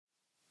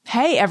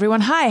Hey,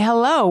 everyone. Hi.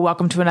 Hello.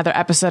 Welcome to another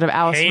episode of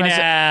Alice. Hey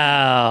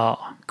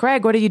now.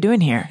 Greg, what are you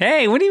doing here?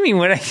 Hey, what do you mean?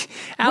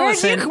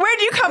 Allison,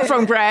 where'd you come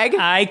from, Greg?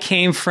 I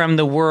came from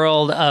the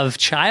world of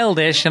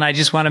Childish, and I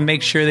just want to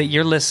make sure that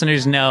your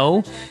listeners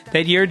know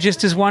that you're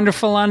just as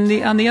wonderful on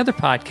the other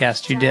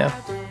podcast you do.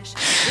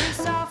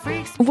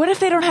 What if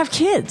they don't have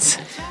kids?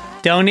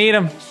 Don't need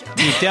them.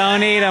 You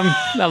don't need them.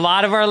 A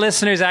lot of our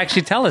listeners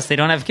actually tell us they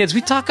don't have kids.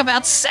 We talk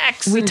about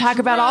sex. We talk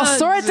about all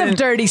sorts of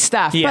dirty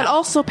stuff, but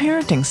also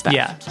parenting stuff.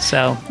 Yeah,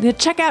 so.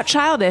 Check out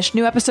Childish.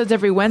 New episodes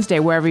every Wednesday,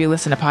 wherever you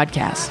listen to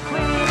podcasts.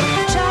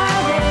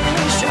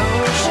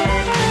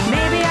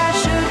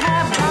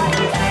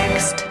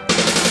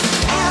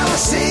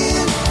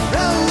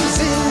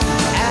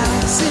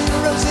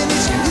 Allison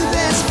is your new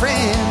best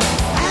friend.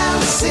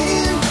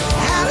 Allison,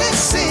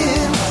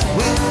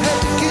 with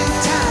her good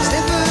times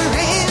never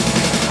end.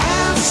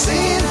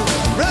 Allison,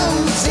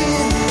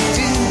 Rosen,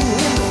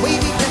 doing the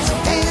wavy pencil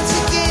dance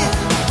again.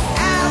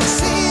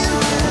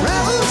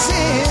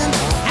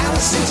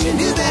 Allison's your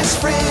new best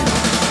friend.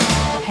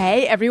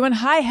 Hey, everyone.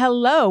 Hi.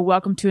 Hello.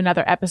 Welcome to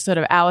another episode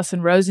of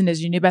Allison Rosen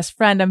is your new best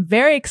friend. I'm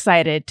very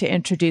excited to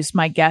introduce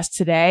my guest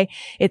today.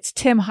 It's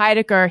Tim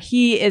Heidecker.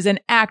 He is an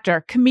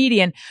actor,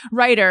 comedian,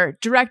 writer,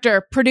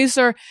 director,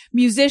 producer,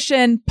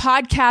 musician,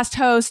 podcast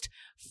host,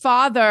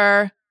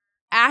 father,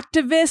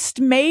 activist,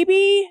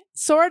 maybe,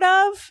 sort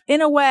of,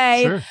 in a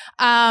way. Sure.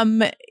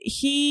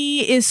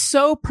 He is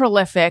so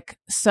prolific.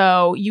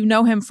 So you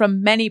know him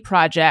from many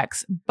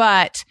projects,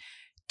 but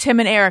Tim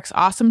and Eric's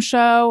Awesome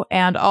Show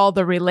and all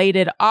the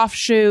related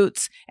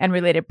offshoots and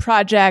related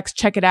projects.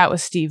 Check it out with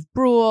Steve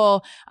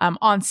Brule,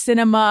 on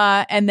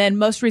Cinema, and then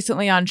most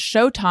recently on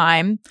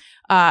Showtime,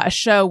 a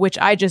show which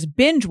I just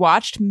binge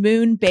watched,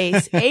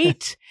 Moonbase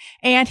 8.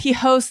 And he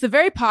hosts the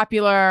very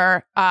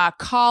popular,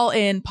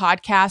 call-in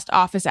podcast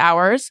Office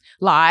Hours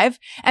Live.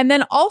 And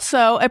then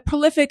also a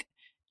prolific,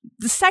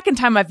 the second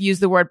time I've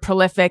used the word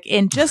prolific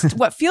in just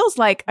what feels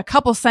like a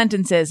couple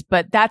sentences,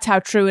 but that's how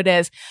true it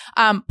is.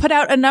 Put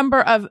out a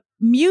number of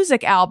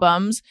music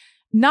albums,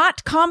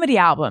 not comedy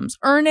albums,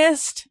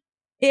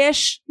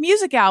 earnest-ish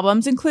music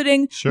albums,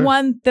 including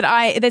one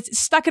that's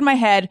stuck in my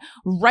head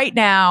right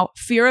now,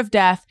 Fear of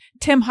Death.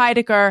 Tim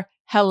Heidecker,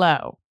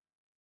 hello.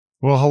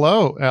 Well,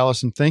 hello,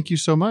 Allison. Thank you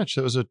so much.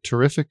 That was a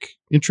terrific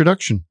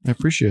introduction. I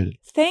appreciate it.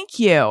 Thank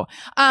you.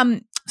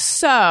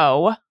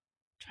 So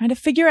trying to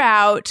figure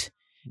out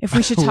if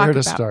we should talk Where to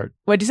about start.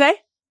 What'd you say?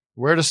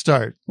 Where to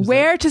start?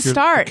 Where to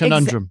start?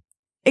 Conundrum.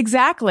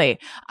 Exactly.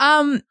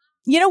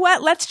 You know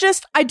what?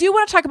 I do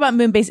want to talk about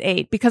Moonbase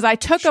 8 because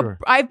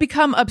I've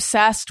become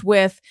obsessed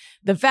with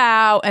The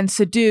Vow and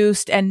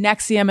Seduced and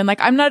NXIVM. And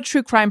I'm not a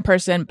true crime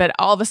person, but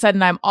all of a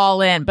sudden I'm all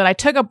in. But I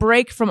took a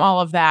break from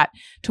all of that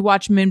to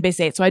watch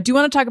Moonbase 8. So I do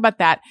want to talk about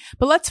that.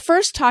 But let's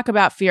first talk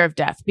about Fear of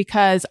Death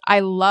because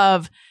I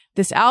love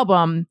this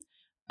album.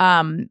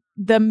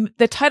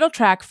 The title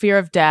track, Fear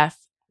of Death,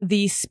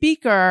 the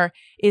speaker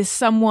is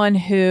someone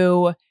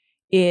who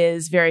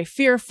is very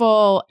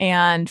fearful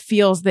and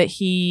feels that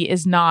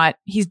he's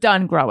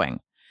done growing.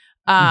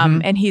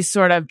 And he's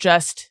sort of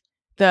just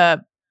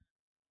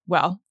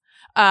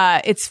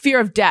it's fear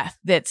of death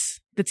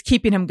that's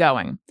keeping him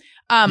going.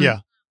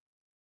 That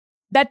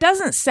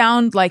doesn't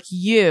sound like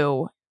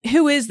you.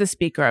 Who is the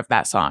speaker of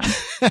that song?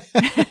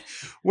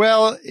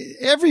 Well,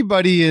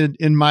 everybody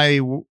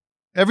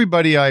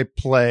everybody I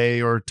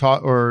play or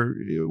talk or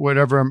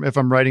whatever, if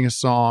I'm writing a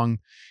song,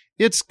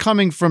 it's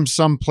coming from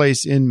some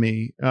place in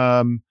me.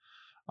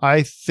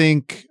 I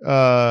think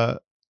a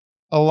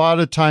lot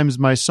of times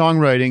my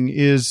songwriting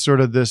is sort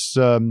of this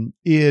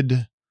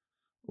id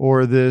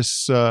or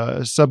this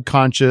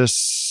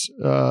subconscious,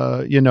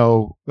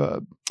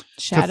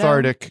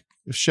 cathartic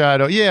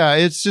shadow. Yeah,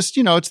 it's just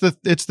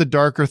it's the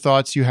darker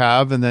thoughts you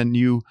have, and then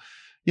you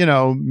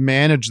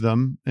manage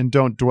them and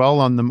don't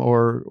dwell on them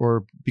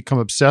or become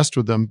obsessed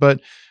with them.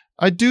 But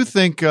I do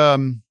think,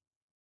 I'm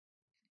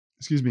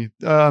 40,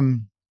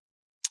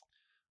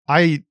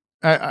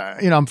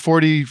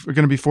 going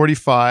to be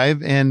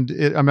 45, and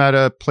I'm at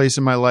a place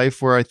in my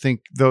life where I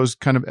think those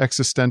kind of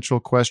existential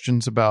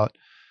questions about,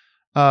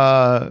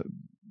 life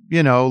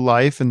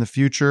and the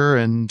future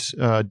and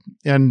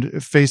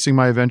facing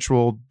my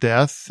eventual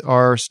death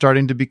are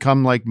starting to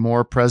become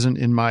more present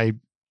in my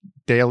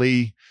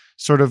daily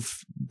sort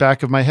of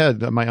back of my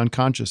head, my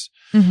unconscious.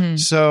 Mm-hmm.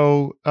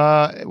 So,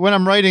 when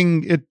I'm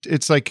writing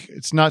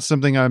it's not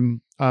something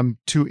I'm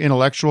too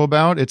intellectual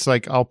about. It's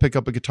I'll pick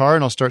up a guitar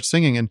and I'll start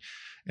singing. And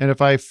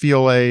if I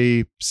feel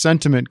a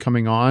sentiment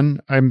coming on,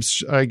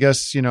 I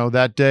guess,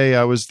 that day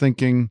I was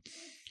thinking,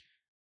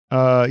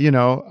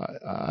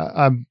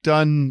 I'm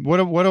done. What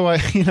do I,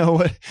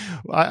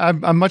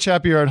 I'm much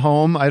happier at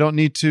home. I don't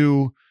need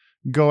to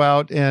go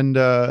out and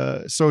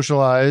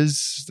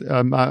socialize.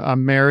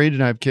 I'm married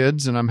and I have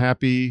kids, and I'm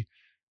happy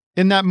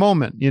in that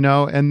moment,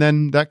 and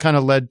then that kind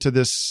of led to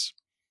this,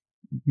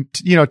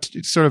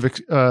 sort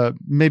of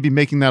maybe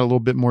making that a little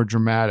bit more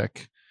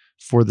dramatic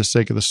for the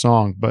sake of the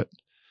song. But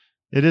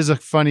it is a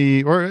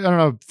funny, or I don't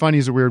know, funny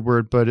is a weird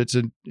word, but it's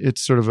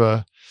sort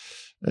of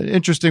an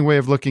interesting way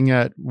of looking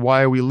at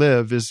why we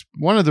live is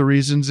one of the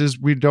reasons is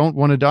we don't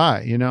want to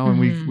die, you know, and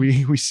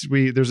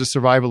we there's a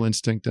survival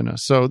instinct in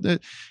us. So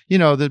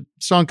the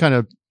song kind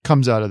of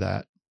comes out of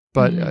that.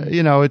 But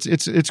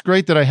it's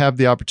great that I have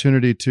the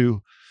opportunity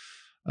to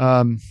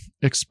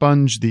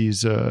expunge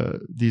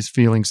these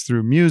feelings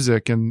through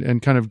music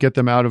and kind of get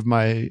them out of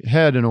my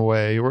head in a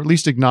way, or at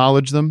least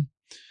acknowledge them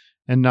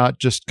and not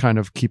just kind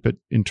of keep it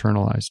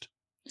internalized.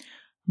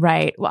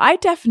 Right. Well, I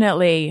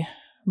definitely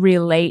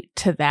relate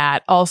to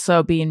that.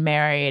 Also being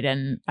married,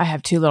 and I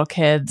have 2 little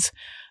kids.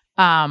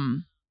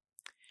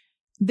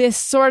 This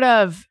sort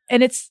of,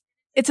 and it's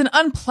an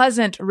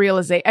unpleasant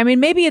realization. I mean,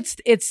 maybe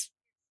it's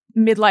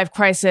midlife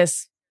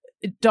crisis,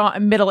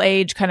 middle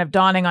age kind of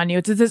dawning on you.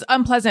 It's this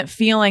unpleasant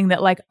feeling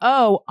that like,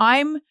 oh,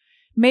 I'm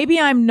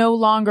no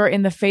longer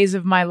in the phase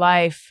of my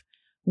life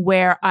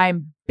where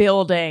I'm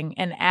building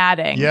and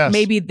adding. Yes.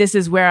 Maybe this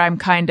is where I'm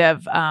kind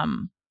of,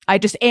 I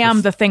just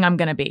am the thing I'm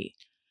going to be.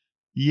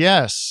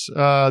 Yes.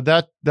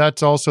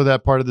 That's also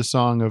that part of the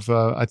song of,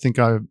 I think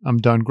I'm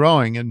done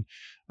growing. And,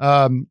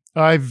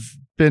 I've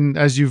been,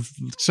 as you've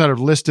sort of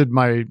listed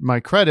my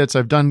credits,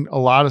 I've done a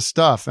lot of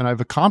stuff and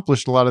I've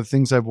accomplished a lot of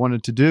things I've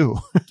wanted to do.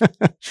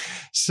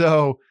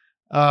 So,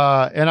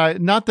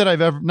 and not that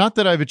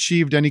I've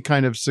achieved any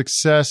kind of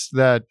success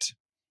that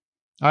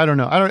I don't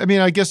know. I mean,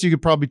 I guess you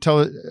could probably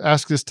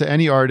ask this to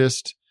any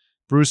artist,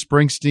 Bruce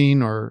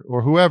Springsteen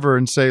or whoever,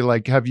 and say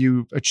like, have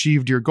you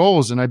achieved your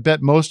goals? And I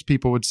bet most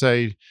people would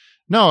say,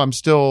 no, I'm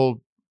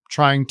still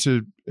trying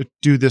to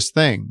do this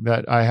thing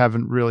that I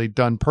haven't really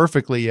done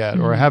perfectly yet,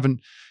 or I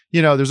haven't,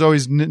 there's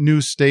always new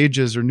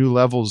stages or new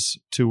levels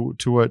to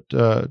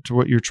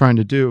what you're trying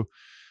to do.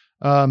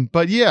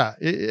 But yeah,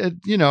 I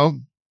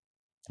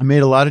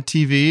made a lot of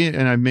TV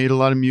and I've made a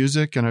lot of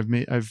music,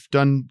 and I've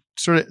done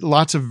sort of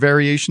lots of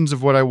variations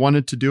of what I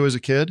wanted to do as a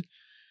kid.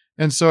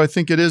 And so I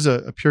think it is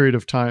a period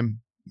of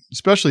time,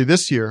 especially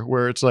this year,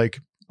 where it's like,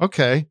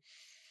 okay,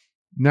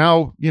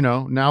 now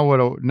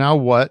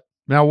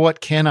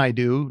what can I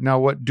do?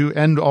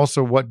 And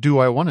also what do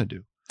I want to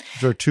do?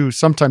 They're 2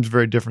 sometimes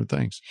very different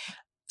things.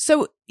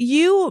 So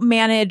you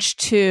managed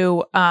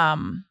to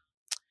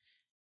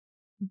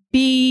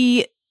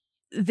be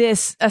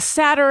a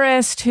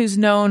satirist who's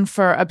known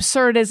for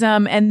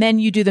absurdism, and then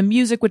you do the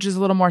music, which is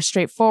a little more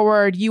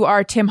straightforward. You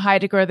are Tim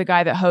Heidecker, the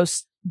guy that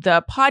hosts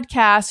the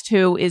podcast,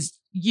 who is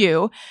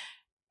you,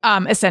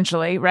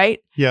 essentially, right?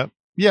 Yeah.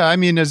 Yeah. I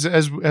mean,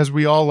 as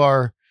we all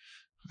are,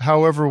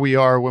 however we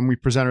are when we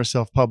present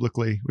ourselves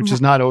publicly, which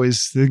is not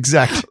always the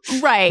exact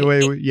right. The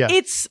way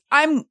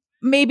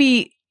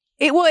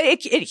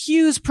it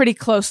hews pretty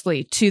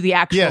closely to the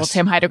actual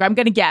Tim Heidecker, I'm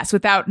going to guess,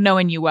 without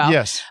knowing you well.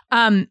 Yes.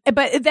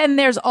 But then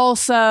there's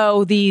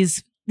also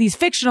these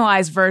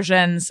fictionalized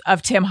versions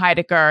of Tim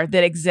Heidecker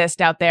that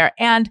exist out there,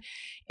 and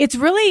it's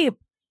really,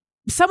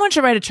 someone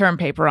should write a term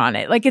paper on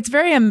it. Like it's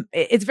very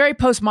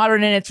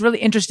postmodern, and it's really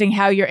interesting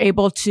how you're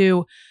able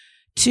to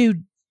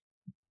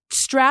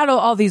straddle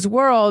all these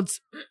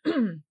worlds.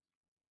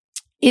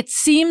 It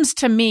seems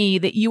to me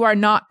that you are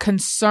not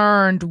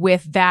concerned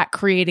with that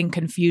creating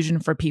confusion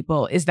for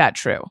people. Is that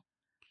true?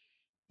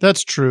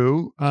 That's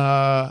true.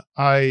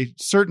 I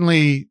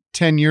certainly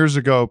 10 years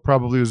ago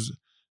probably was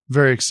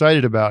very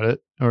excited about it,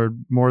 or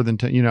more than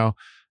 10,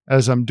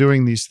 as I'm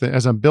doing these things,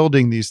 as I'm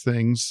building these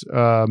things.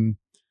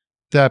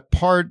 That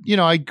part,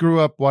 I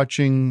grew up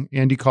watching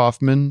Andy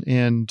Kaufman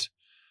and,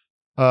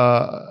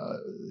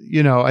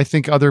 I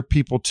think other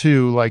people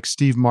too, like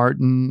Steve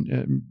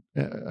Martin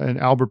and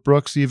Albert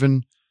Brooks,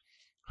 even,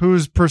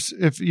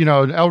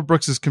 Albert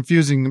Brooks is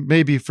confusing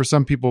maybe for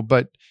some people,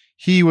 but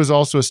he was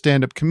also a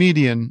stand-up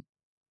comedian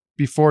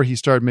before he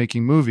started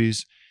making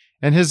movies,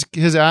 and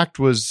his act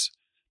was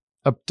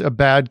a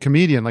bad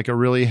comedian, like a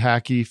really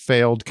hacky,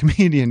 failed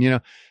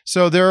comedian,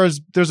 So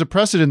there's a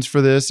precedence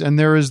for this, and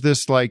there is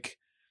this like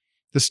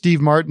the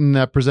Steve Martin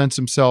that presents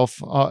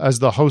himself as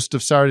the host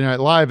of Saturday Night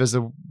Live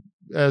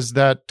as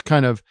that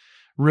kind of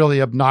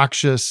really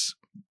obnoxious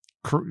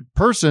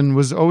person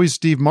was always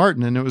Steve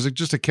Martin. And it was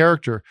just a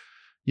character,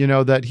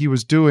 that he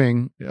was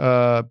doing,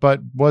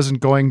 but wasn't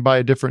going by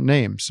a different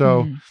name.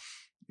 So,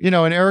 and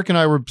Eric and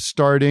I were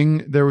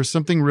starting, there was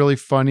something really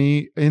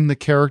funny in the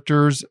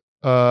characters,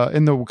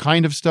 in the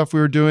kind of stuff we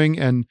were doing.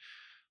 And,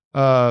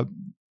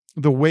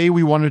 the way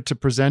we wanted to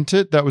present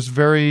it, that was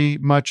very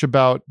much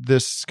about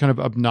this kind of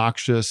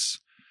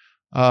obnoxious,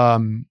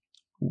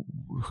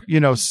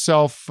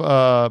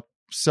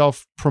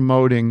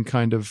 self-promoting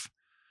kind of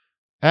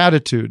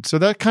attitude. So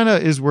that kind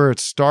of is where it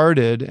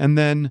started. And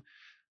then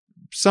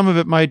some of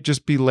it might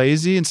just be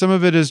lazy, and some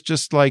of it is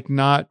just like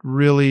not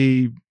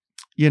really,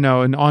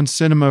 and on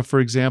Cinema, for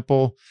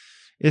example,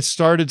 it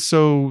started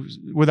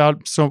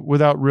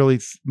without really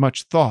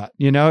much thought,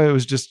 it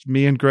was just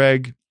me and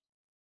Greg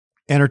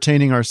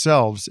entertaining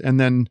ourselves. And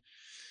then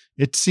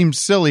it seems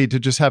silly to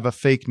just have a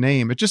fake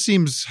name. It just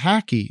seems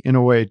hacky in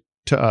a way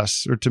to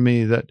us, or to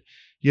me, that,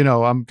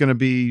 I'm going to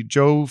be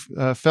Joe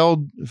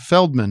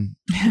Feldman.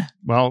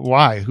 Well,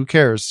 why? Who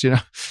cares? So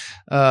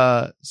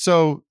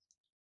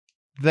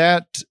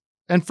that,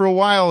 and for a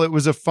while it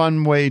was a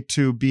fun way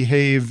to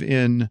behave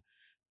in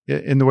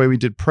the way we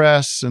did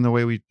press and the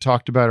way we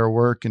talked about our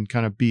work and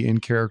kind of be in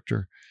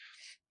character.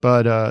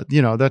 But,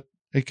 that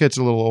it gets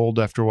a little old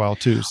after a while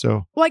too.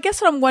 So, well, I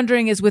guess what I'm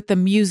wondering is with the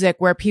music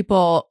where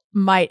people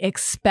might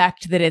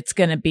expect that it's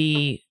going to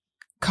be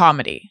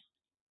comedy.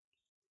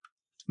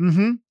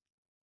 mm-hmm.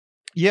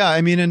 Yeah.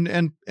 I mean,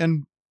 and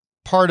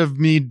part of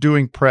me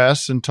doing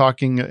press and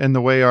talking and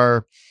the way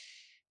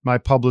my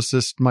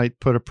publicist might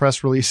put a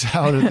press release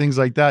out and things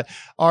like that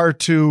are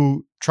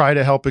to try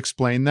to help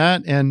explain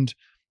that. And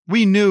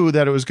we knew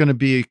that it was going to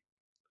be,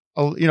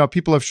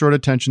 people have short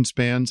attention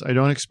spans. I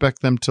don't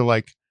expect them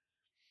to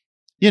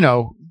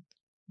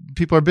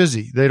people are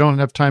busy. They don't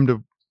have time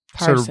to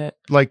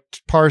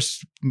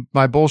parse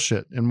my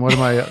bullshit. And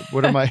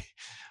what am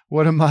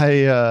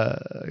I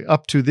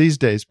up to these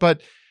days?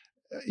 But,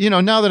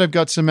 now that I've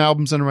got some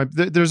albums under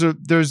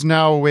there's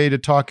now a way to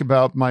talk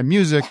about my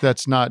music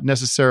that's not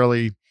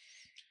necessarily,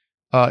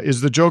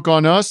 is the joke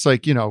on us?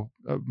 Like, a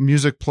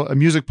music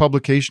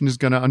publication is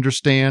going to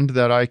understand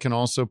that I can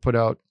also put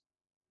out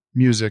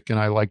music and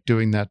I like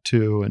doing that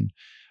too. And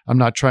I'm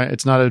not trying,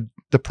 it's not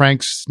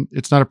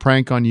a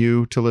prank on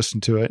you to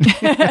listen to it.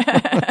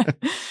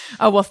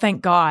 Oh, well,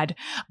 thank God.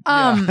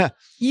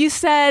 You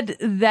said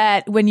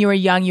that when you were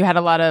young, you had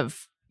a lot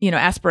of,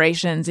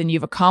 aspirations and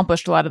you've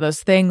accomplished a lot of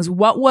those things.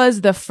 What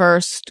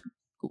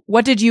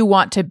did you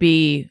want to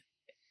be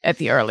at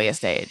the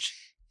earliest age?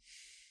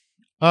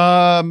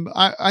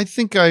 I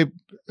think I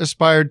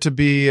aspired to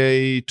be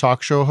a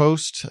talk show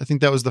host. I think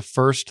that was the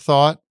first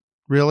thought,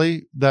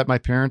 really, that my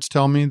parents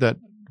tell me that,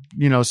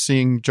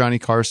 seeing Johnny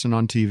Carson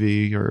on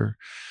TV or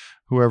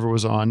whoever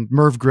was on,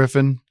 Merv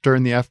Griffin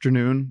during the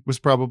afternoon was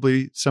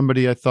probably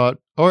somebody I thought,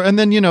 and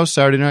then,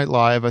 Saturday Night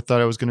Live, I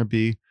thought I was going to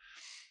be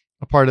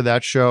a part of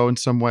that show in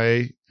some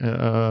way.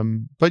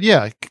 But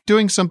yeah,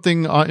 doing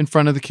something in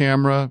front of the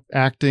camera,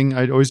 acting.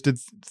 I always did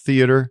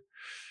theater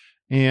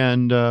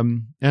and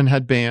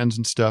had bands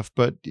and stuff.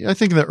 But I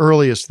think the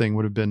earliest thing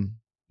would have been,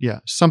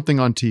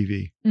 something on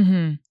TV.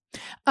 Mm-hmm.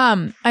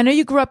 I know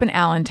you grew up in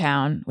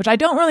Allentown, which I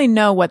don't really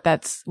know what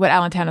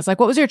Allentown is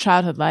like. What was your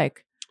childhood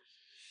like?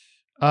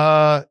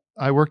 I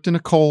worked in a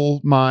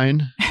coal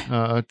mine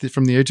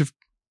from the age of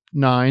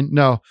 9.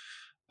 No,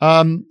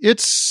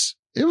 it's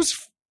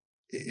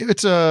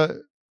a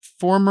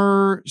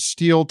former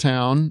steel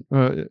town.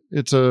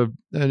 It's an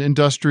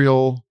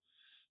industrial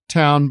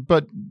town,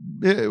 but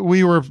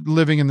we were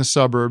living in the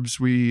suburbs.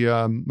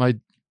 My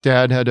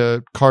dad had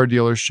a car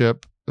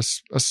dealership,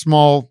 a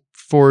small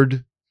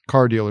Ford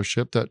car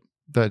dealership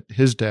that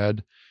his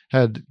dad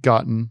had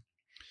gotten.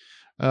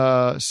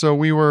 So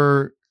we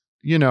were,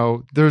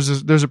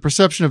 there's a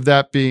perception of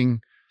that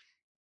being,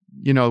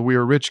 we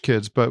were rich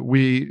kids, but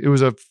it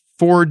was a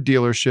Ford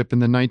dealership in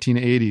the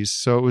 1980s.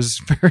 So it was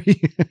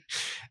very,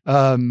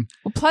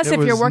 plus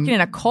if you're working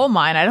in a coal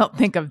mine, I don't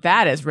think of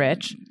that as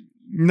rich.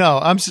 No,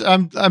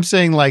 I'm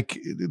saying like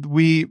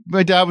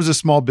my dad was a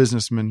small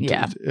businessman.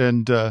 Yeah.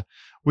 And,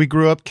 we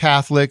grew up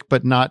Catholic,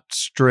 but not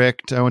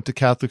strict. I went to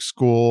Catholic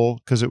school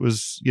because it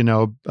was,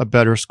 a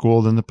better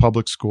school than the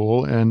public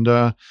school. And,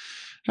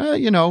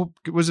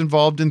 was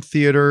involved in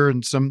theater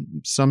and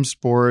some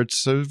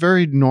sports. So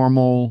very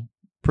normal,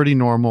 pretty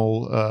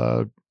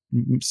normal,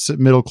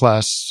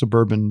 middle-class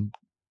suburban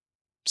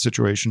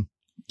situation.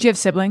 Do you have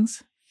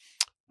siblings?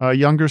 A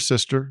younger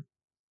sister,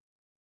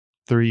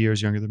 3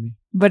 years younger than me.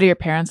 What are your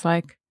parents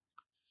like?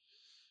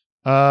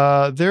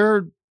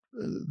 They're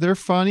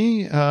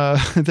funny.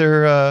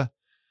 I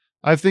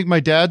think my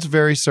dad's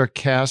very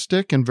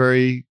sarcastic and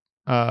very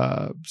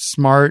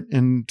smart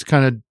and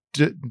kind of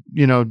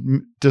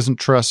doesn't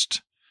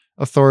trust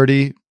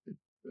authority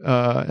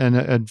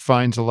and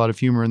finds a lot of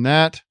humor in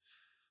that.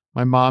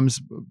 My mom's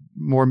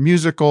more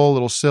musical, a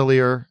little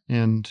sillier,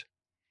 and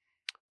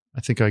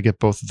I think I get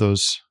both of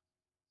those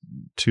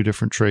two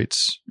different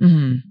traits.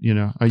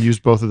 Mm-hmm. I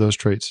use both of those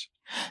traits.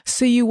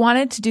 So you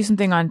wanted to do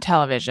something on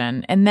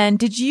television, and then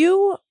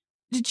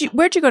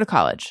where'd you go to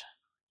college?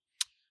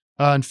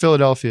 In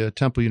Philadelphia,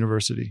 Temple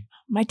University.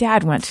 My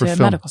dad went to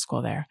medical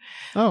school there.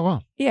 Oh,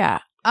 wow. Yeah.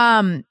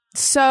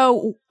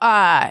 So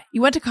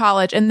you went to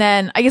college, and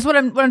then I guess what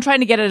I'm trying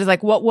to get at is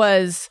like,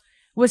 was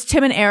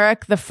Tim and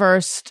Eric the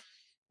first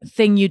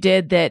thing you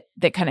did that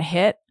kind of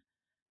hit?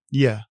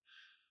 Yeah.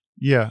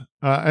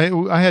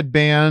 I had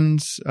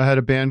bands. I had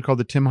a band called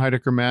the Tim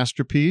Heidecker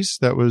Masterpiece.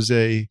 That was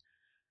a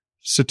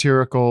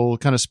satirical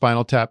kind of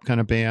Spinal Tap kind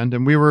of band,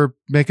 and we were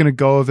making a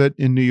go of it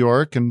in New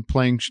York and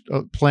playing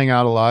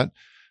out a lot,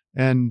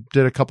 and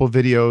did a couple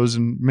videos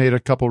and made a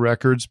couple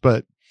records.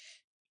 But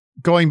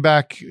going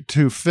back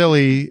to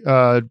Philly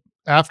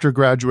after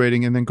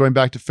graduating, and then going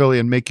back to Philly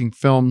and making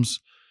films,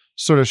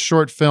 sort of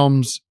short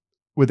films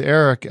with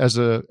Eric as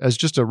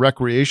just a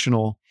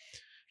recreational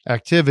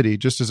activity,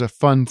 just as a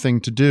fun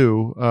thing to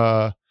do,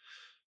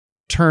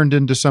 turned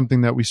into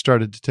something that we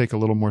started to take a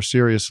little more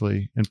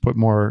seriously and put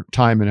more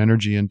time and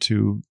energy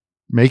into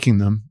making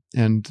them.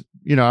 And,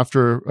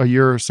 after a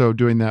year or so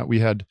doing that, we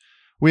had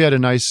a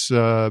nice,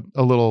 a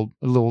little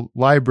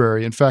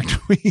library. In fact,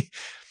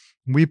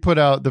 we put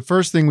out the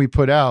first thing we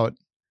put out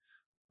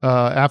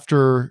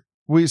after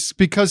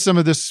because some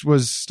of this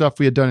was stuff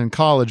we had done in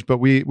college, but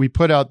we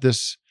put out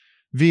this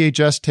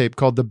VHS tape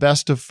called The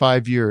Best of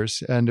 5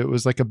 Years. And it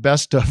was like a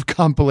best of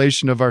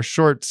compilation of our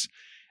shorts.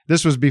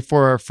 This was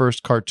before our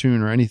first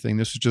cartoon or anything.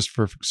 This was just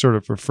for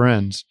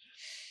friends.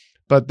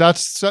 But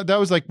that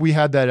was like, we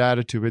had that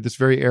attitude, with this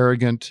very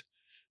arrogant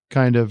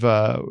kind of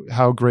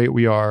how great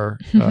we are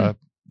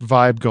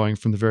vibe going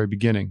from the very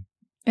beginning.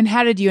 And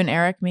how did you and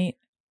Eric meet?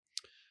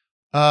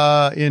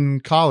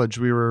 In college,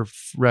 we were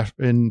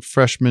in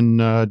freshman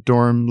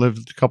dorm,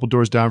 lived a couple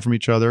doors down from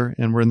each other,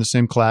 and we're in the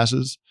same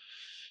classes,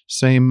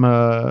 same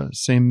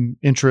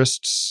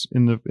interests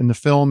in the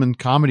film and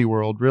comedy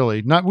world.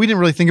 Really, we didn't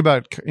really think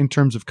about it in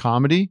terms of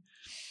comedy.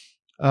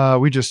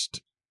 We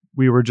just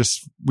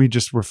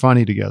were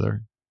funny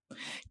together.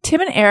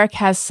 Tim and Eric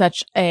has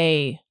such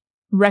a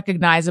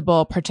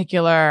recognizable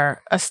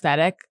particular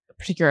aesthetic,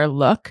 particular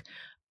look.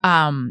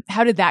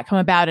 How did that come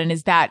about? And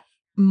is that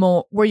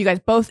more, were you guys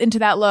both into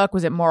that look?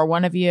 Was it more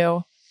one of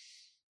you?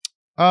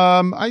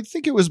 I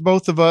think it was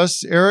both of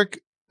us.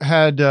 Eric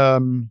had,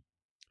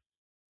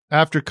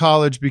 after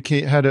college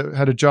had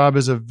a job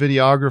as a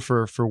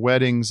videographer for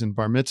weddings and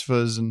bar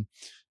mitzvahs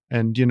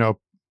and, you know,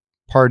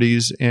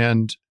 parties.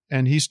 And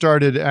he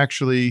started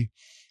actually,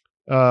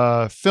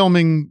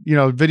 filming, you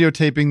know,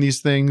 videotaping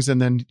these things.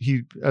 And then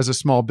he, as a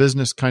small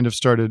business, kind of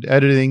started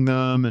editing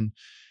them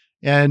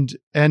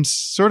and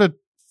sort of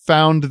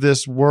found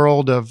this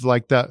world of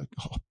like that,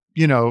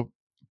 you know,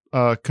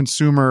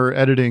 consumer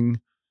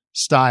editing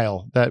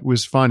style that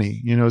was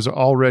funny, you know, it was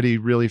already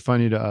really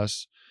funny to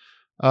us.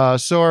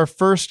 So our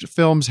first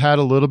films had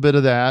a little bit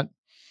of that.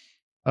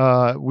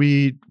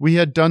 We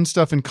had done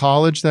stuff in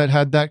college that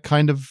had that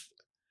kind of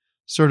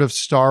sort of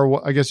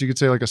I guess you could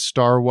say like a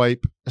star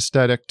wipe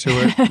aesthetic to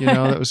it, you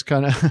know, that was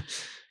kind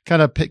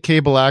of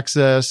cable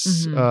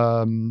access.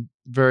 Mm-hmm.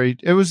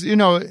 It was, you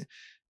know,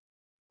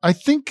 I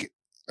think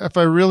if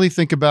I really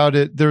think about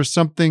it, there's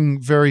something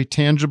very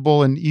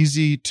tangible and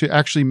easy to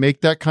actually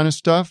make that kind of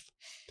stuff.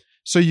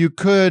 So you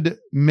could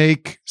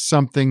make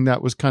something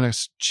that was kind of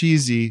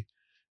cheesy,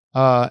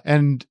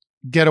 and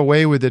get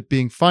away with it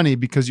being funny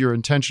because you're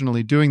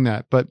intentionally doing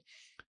that. But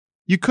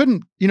you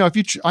couldn't, you know,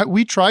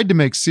 we tried to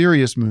make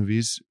serious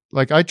movies.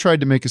 Like I tried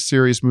to make a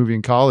serious movie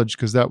in college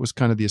because that was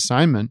kind of the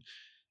assignment,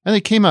 and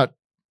they came out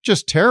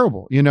just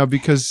terrible, you know,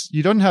 because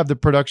you don't have the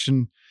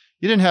production,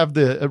 you didn't have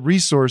the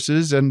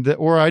resources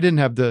or I didn't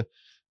have the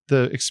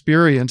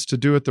experience to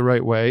do it the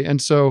right way.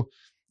 And so,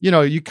 you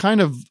know, you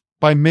kind of,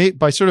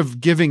 by sort of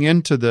giving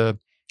into the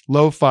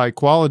lo-fi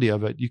quality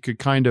of it, you could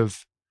kind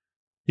of,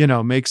 you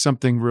know, make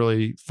something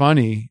really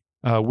funny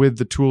with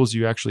the tools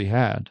you actually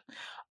had.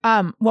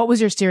 What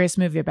was your serious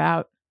movie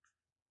about?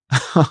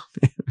 It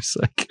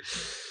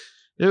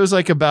was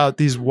like about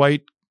these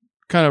white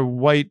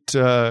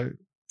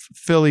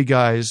Philly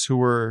guys who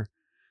were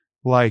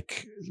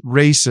like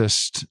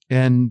racist,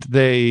 and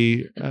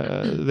they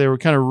were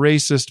kind of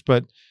racist,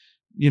 but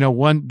you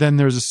know, then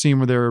there's a scene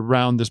where they were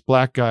around this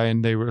black guy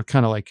and they were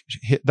kind of like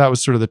that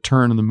was sort of the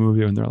turn in the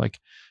movie, and they're like,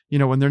 you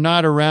know, when they're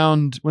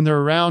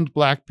around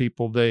black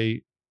people,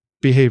 they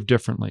behave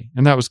differently.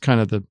 And that was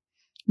kind of the,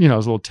 you know, it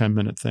was a little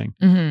 10-minute thing.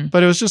 Mm-hmm.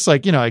 But it was just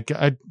like, you know,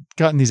 I'd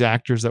gotten these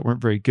actors that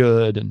weren't very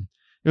good, and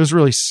it was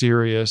really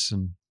serious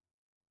and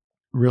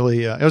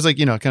really, it was like,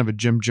 you know, kind of a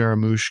Jim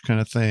Jarmusch kind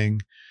of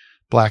thing,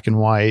 black and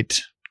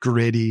white,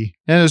 gritty.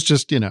 And it was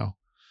just, you know,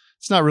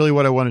 it's not really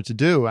what I wanted to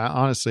do.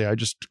 Honestly,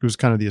 it was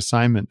kind of the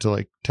assignment to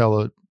like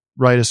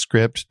write a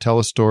script, tell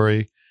a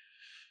story,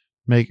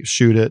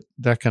 shoot it,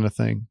 that kind of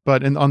thing.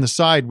 But on the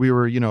side, we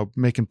were, you know,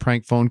 making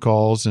prank phone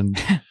calls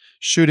and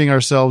shooting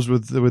ourselves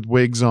with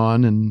wigs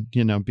on and,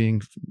 you know,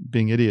 being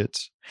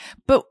idiots.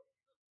 But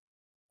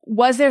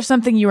was there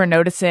something you were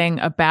noticing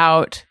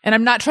about, and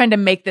I'm not trying to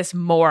make this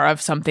more of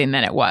something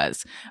than it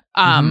was.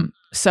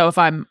 So if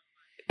I'm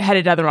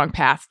headed down the wrong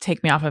path,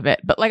 take me off of it.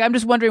 But like, I'm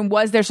just wondering,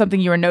 was there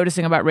something you were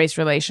noticing about race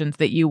relations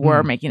that you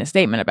were making a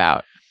statement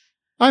about?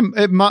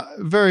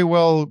 Very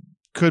well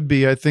could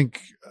be. I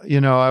think, you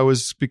know, I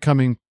was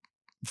becoming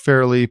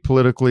fairly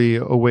politically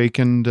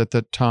awakened at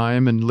that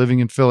time, and living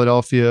in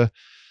Philadelphia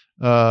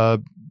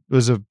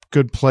was a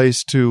good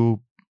place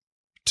to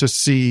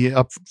see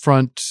up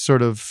front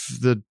sort of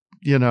the,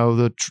 you know,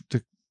 the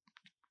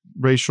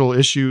racial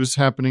issues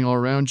happening all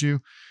around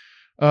you.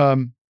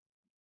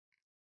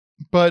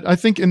 But I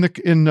think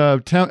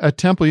at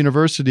Temple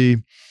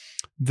University,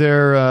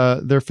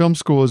 their film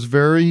school is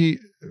very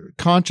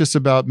conscious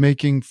about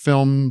making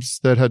films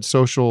that had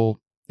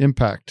social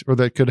impact, or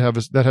that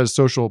that has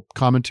social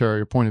commentary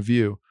or point of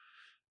view,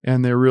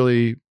 and they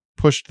really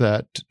pushed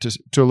that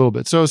to a little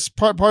bit. So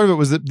part of it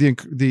was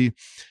the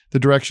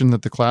direction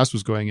that the class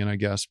was going in, I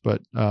guess.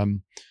 But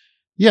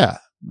yeah,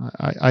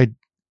 I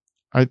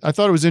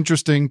thought it was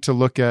interesting to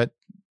look at.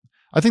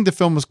 I think the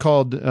film was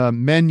called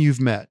Men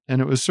You've Met,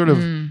 and it was sort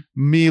of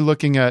me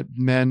looking at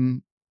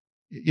men,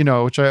 you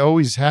know, which I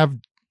always have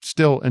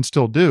still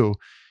do,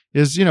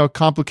 is, you know,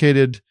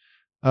 complicated,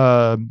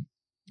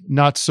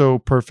 not so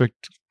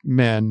perfect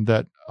men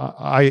that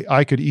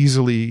I could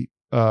easily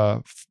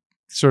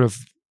sort of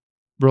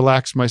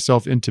relax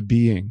myself into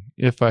being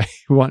if I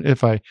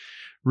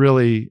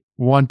really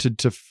wanted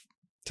to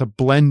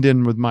blend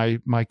in with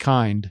my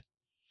kind.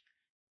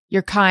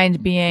 Your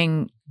kind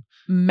being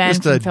men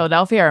Just from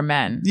Philadelphia or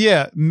men?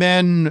 Yeah,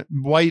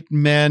 white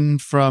men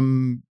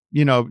from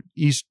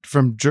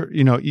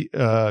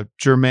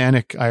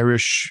Germanic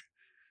Irish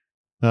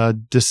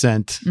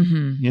descent.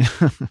 Mm-hmm. Yeah.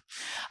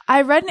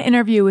 I read an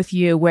interview with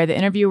you where the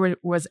interviewer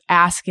was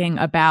asking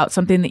about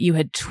something that you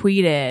had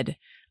tweeted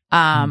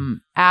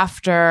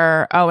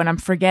after. Oh, and I'm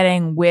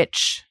forgetting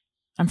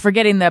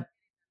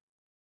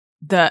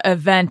the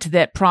event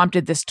that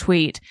prompted this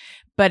tweet,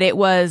 but it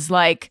was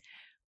like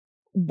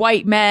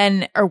white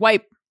men or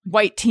white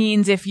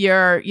teens, if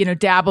you're,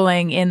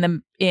 dabbling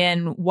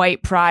in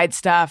white pride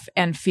stuff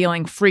and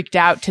feeling freaked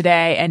out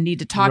today and need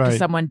to talk to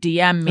someone,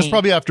 DM me. That's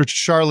probably after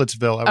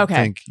Charlottesville, I would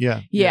think.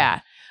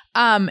 Yeah.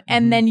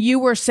 And then you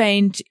were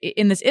saying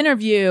in this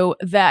interview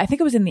that, I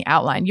think it was in the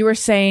outline, you were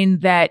saying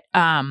that,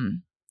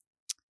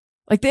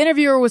 like the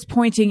interviewer was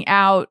pointing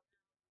out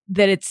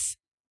that it's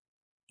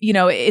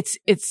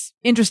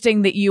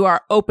interesting that you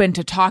are open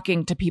to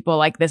talking to people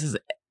like this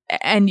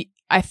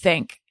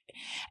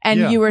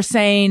you were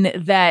saying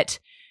that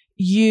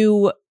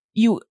you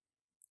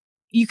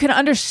can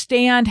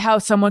understand how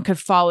someone could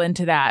fall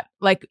into that,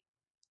 like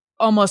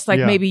almost like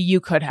maybe you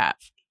could have.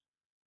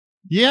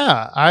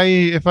 Yeah,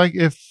 if I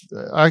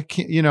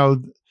can't,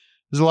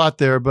 there's a lot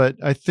there, but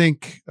I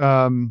think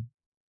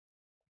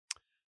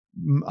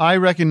I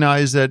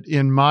recognize that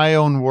in my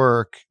own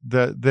work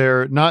that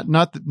there not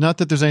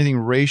that there's anything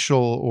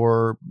racial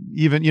or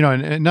even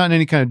not in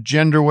any kind of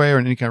gender way or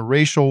in any kind of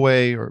racial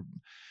way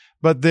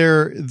but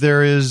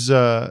there's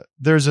a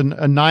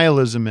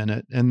nihilism in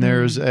it, and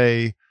there's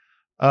a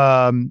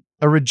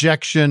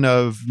rejection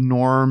of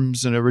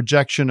norms and a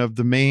rejection of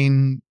the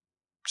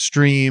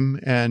mainstream.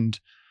 And,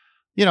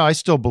 I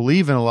still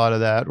believe in a lot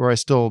of that, or I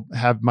still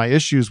have my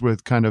issues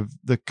with kind of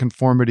the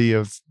conformity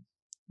of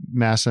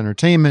mass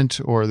entertainment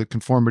or the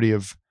conformity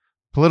of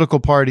political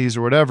parties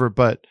or whatever.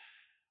 But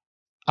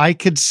I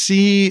could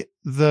see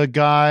the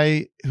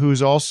guy who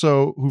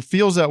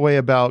feels that way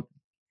about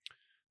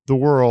the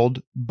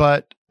world,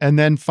 and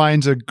then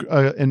finds a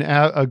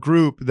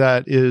group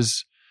that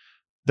is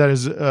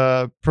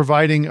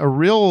providing a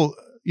real,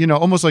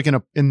 almost like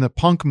in the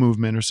punk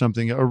movement or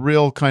something, a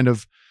real kind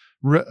of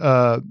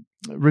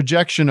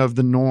rejection of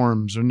the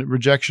norms and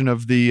rejection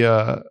of the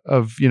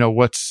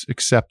what's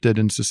accepted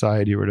in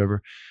society or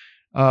whatever.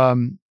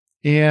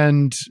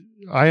 And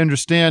I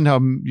understand how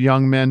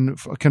young men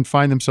can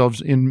find themselves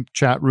in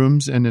chat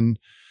rooms and in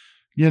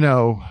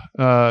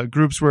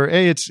groups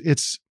where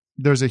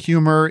there's a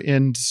humor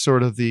in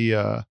sort of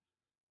the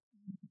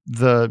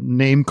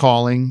name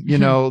calling,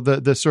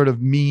 the sort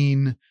of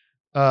mean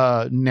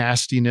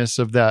nastiness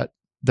of that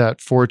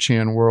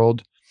 4chan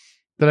world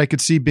that I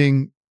could see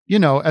being,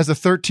 as a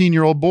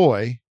 13-year-old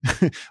boy,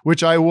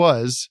 which I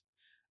was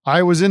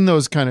in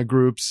those kind of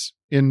groups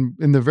in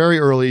the very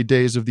early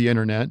days of the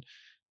internet,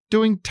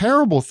 doing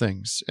terrible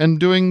things and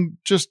doing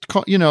just,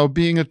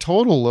 being a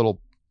total little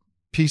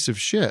piece of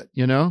shit,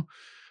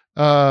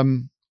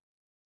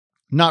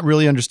 not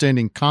really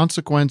understanding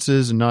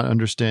consequences and not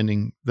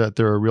understanding that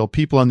there are real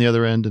people on the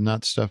other end and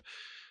that stuff.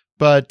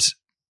 But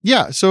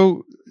yeah,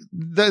 so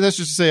that's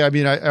just to say, I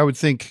mean, I would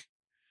think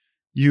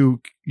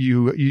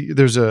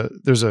there's a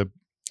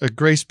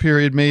grace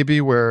period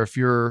maybe where if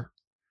you're,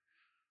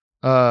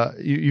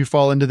 you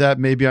fall into that,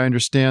 maybe I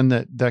understand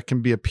that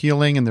can be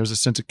appealing and there's a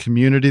sense of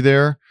community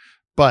there.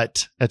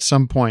 But at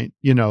some point,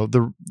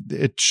 there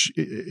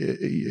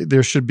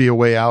should be a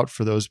way out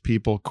for those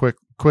people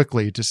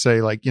quickly to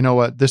say, like, you know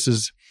what, this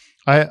is,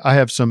 I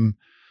have some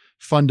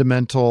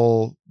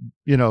fundamental,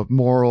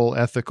 moral,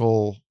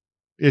 ethical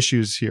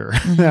issues here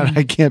that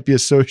I can't be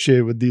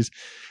associated with these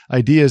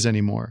ideas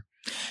anymore.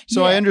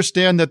 So I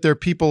understand that there are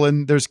people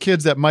and there's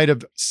kids that might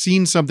have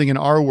seen something in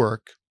our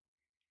work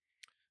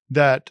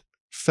that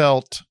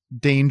felt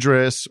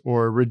dangerous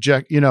or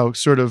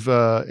sort of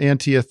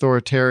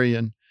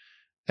anti-authoritarian,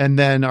 and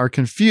then are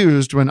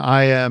confused when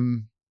I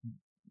am,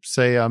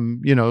 say,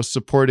 I'm,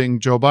 supporting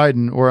Joe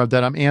Biden, or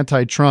that I'm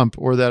anti-Trump,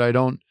 or that I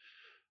don't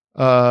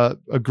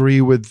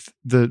agree with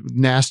the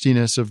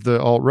nastiness of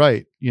the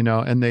alt-right,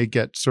 and they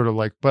get sort of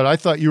like, but I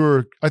thought you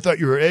were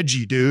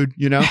edgy, dude,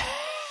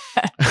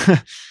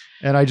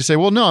 And I just say,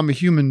 well, no, I'm a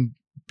human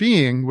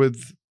being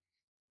with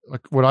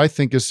like what I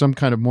think is some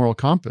kind of moral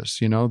compass,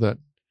 that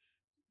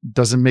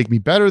doesn't make me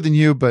better than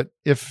you. But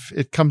if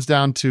it comes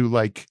down to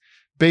like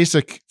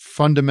basic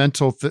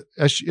fundamental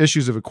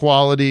issues of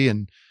equality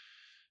and,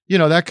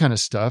 that kind of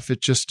stuff,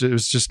 it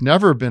was just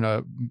never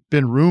been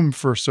room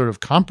for sort of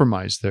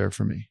compromise there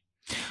for me.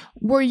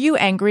 Were you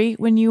angry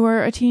when you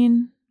were a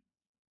teen?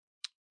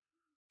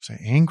 Was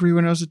I angry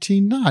when I was a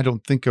teen? No, I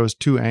don't think I was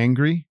too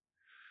angry.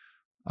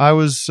 I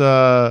was,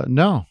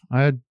 no,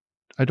 I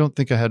don't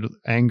think I had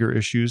anger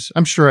issues.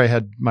 I'm sure I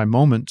had my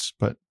moments,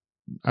 but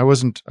I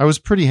was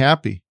pretty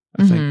happy,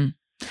 I think.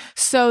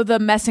 So the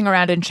messing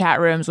around in chat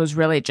rooms was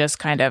really just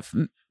kind of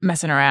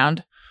messing around.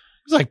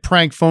 It was like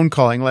prank phone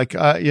calling. Like,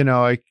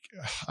 I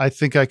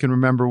think I can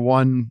remember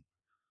one.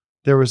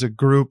 There was a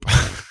group.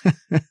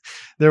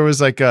 There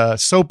was like a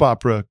soap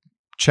opera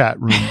chat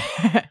room,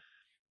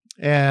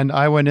 and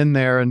I went in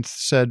there and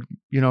said,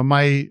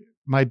 my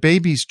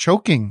baby's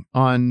choking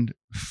on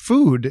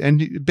food,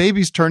 and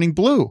baby's turning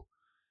blue,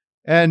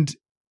 and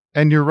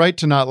you're right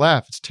to not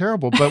laugh. It's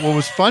terrible. But what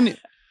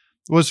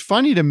was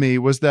funny to me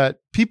was that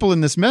people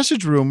in this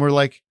message room were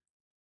like,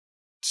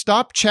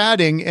 "Stop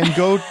chatting and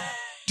go."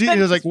 It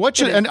was like, what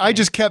should, and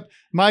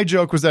my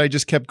joke was that I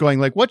just kept going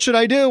like, what should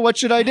I do? What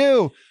should I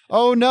do?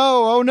 Oh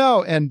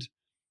no. And,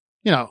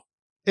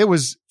 it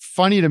was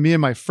funny to me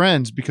and my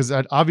friends because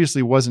that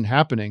obviously wasn't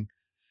happening.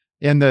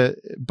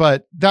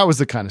 But that was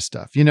the kind of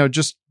stuff,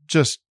 just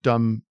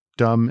dumb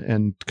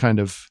and kind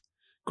of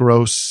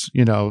gross,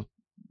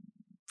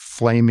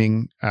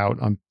 flaming out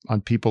on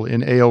people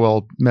in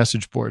AOL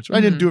message boards. I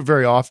didn't do it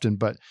very often,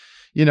 but,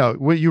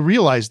 when you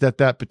realize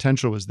that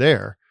potential was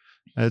there.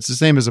 It's the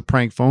same as a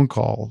prank phone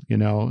call,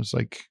 it's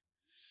like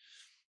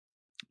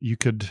you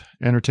could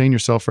entertain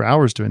yourself for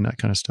hours doing that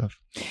kind of stuff.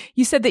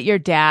 You said that your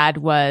dad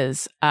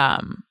was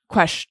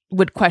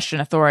would question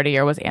authority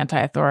or was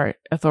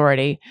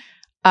anti-authority.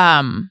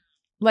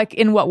 Like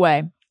in what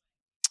way?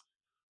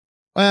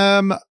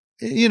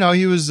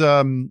 He was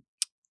an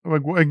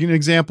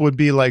example would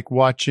be like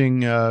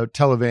watching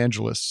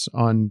televangelists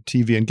on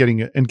TV and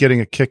getting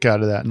a kick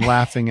out of that and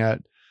laughing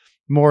at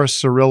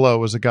Morris Cerullo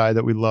was a guy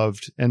that we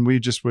loved, and we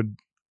just would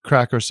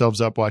crack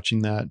ourselves up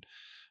watching that.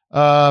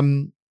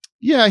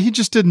 He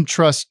just didn't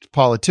trust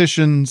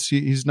politicians.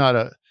 He's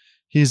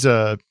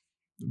a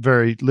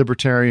very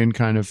libertarian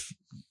kind of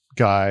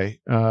guy.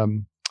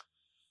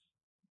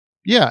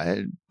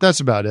 That's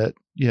about it.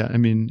 Yeah. I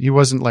mean, he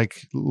wasn't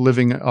like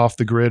living off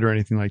the grid or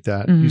anything like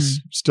that. Mm-hmm.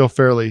 He's still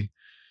fairly,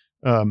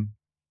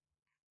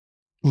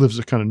 lives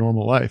a kind of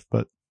normal life,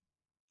 but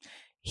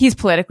he's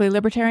politically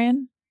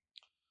libertarian.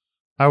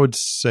 I would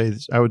say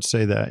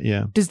that,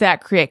 yeah. Does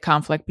that create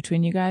conflict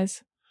between you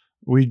guys?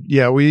 We've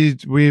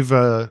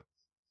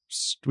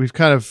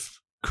kind of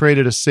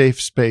created a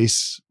safe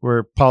space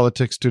where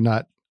politics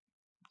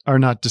are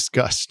not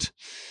discussed.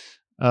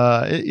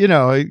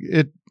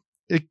 It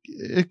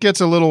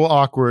gets a little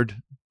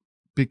awkward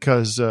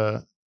because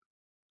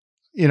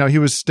he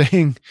was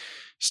staying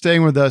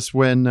with us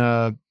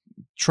when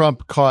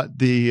Trump caught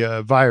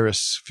the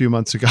virus a few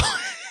months ago.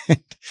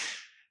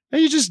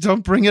 And you just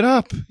don't bring it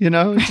up,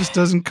 it just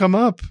doesn't come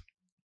up.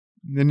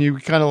 And then you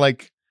kind of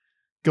like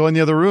go in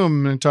the other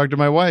room and talk to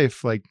my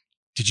wife, like,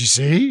 did you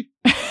see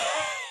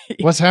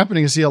what's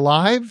happening? Is he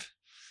alive?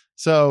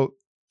 So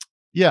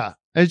yeah,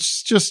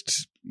 it's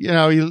just,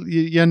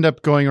 you end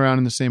up going around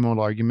in the same old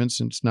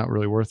arguments and it's not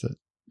really worth it.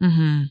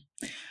 Mm-hmm.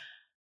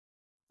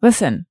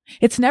 Listen,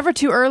 it's never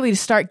too early to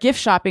start gift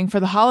shopping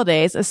for the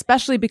holidays,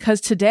 especially because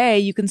today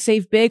you can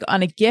save big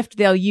on a gift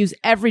they'll use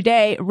every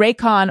day,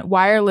 Raycon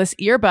wireless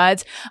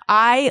earbuds.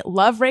 I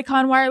love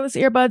Raycon wireless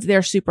earbuds.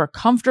 They're super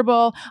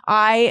comfortable.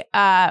 I've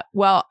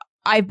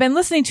been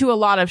listening to a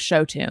lot of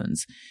show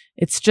tunes.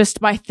 It's just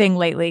my thing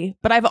lately,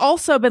 but I've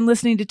also been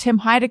listening to Tim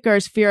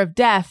Heidecker's Fear of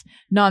Death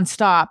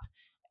nonstop.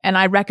 And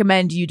I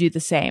recommend you do the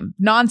same.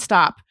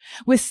 Nonstop.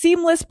 With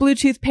seamless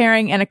Bluetooth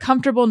pairing and a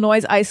comfortable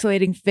noise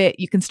isolating fit,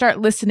 you can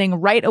start listening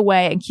right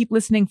away and keep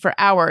listening for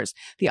hours.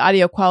 The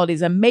audio quality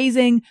is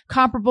amazing,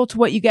 comparable to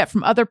what you get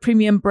from other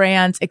premium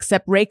brands,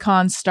 except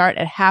Raycons start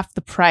at half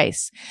the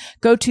price.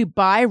 Go to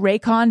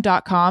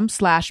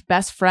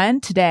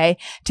buyraycon.com/bestfriend today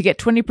to get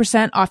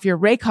 20% off your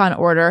Raycon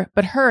order,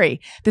 but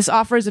hurry. This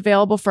offer is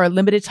available for a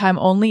limited time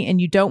only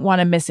and you don't want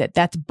to miss it.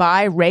 That's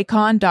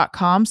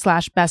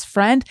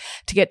buyraycon.com/bestfriend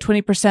to get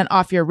 20%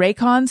 off your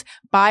Raycons.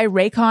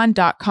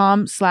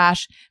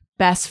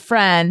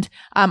 buyraycon.com/bestfriend.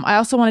 I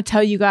also want to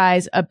tell you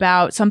guys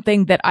about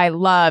something that I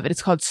love.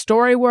 It's called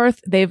Storyworth.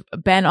 They've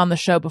been on the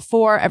show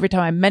before. Every time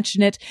I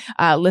mention it,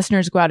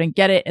 listeners go out and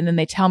get it, and then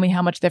they tell me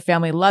how much their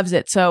family loves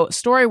it. So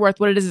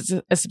Storyworth, what it is,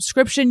 it's a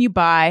subscription you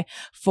buy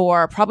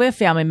for probably a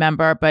family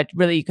member, but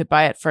really you could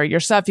buy it for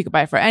yourself. You could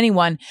buy it for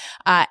anyone.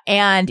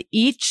 And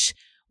each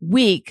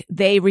week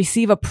they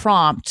receive a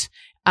prompt,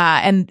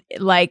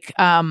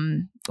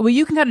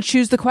 you can kind of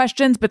choose the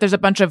questions, but there's a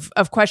bunch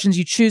of questions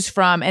you choose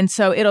from. And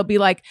so it'll be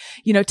like,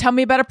 tell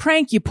me about a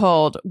prank you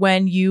pulled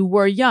when you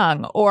were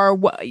young, or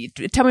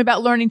tell me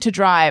about learning to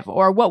drive,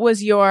 or what was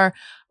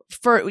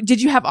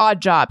did you have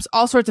odd jobs?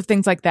 All sorts of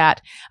things like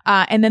that.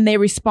 And then they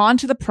respond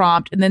to the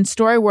prompt, and then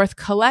Storyworth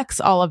collects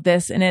all of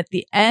this. And at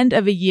the end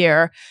of a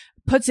year,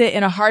 puts it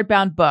in a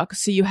hardbound book.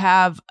 So you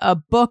have a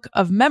book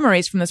of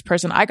memories from this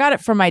person. I got it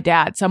from my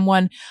dad.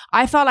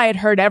 I thought I had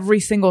heard every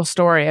single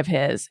story of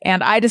his,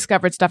 and I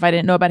discovered stuff I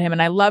didn't know about him.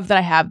 And I love that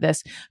I have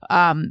this,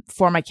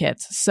 for my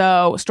kids.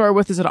 So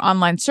Storyworth is an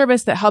online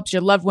service that helps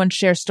your loved ones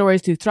share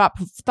stories through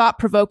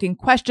thought-provoking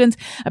questions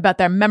about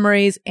their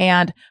memories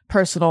and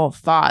personal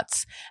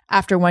thoughts.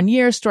 After 1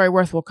 year,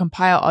 Storyworth will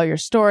compile all your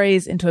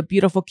stories into a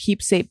beautiful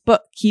keepsake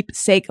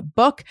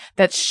book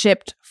that's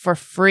shipped for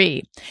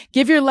free.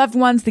 Give your loved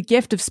ones the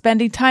gift of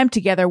spending time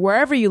together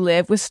wherever you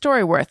live with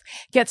Storyworth.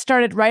 Get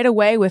started right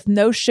away with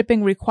no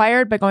shipping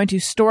required by going to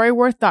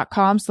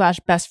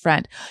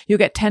storyworth.com/bestfriend. You'll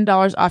get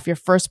 $10 off your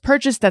first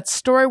purchase. That's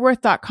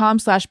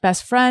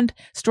storyworth.com/bestfriend,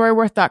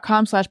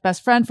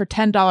 storyworth.com/bestfriend for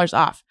 $10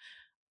 off.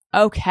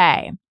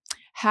 Okay.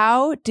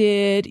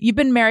 You've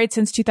been married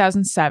since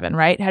 2007,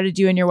 right? How did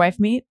you and your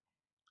wife meet?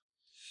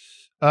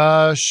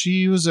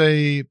 She was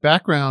a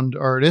background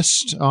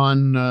artist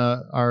on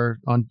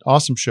on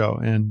Awesome Show,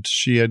 and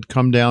she had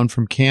come down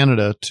from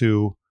Canada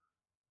to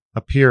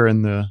appear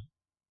in the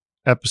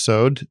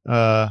episode.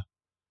 I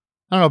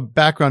don't know,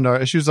 background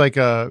art. She was like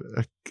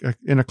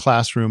in a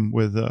classroom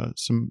with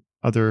some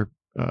other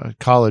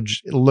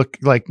college. Look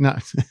like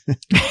not.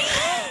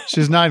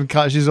 She's not in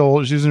college. She's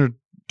old. She's in her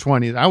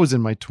 20s. I was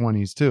in my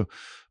 20s too.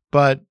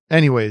 But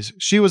anyways,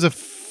 she was a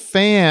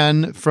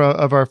fan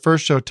of our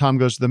first show, Tom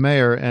Goes to the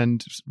Mayor.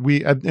 And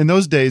we, in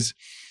those days,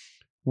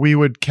 we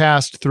would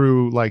cast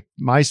through like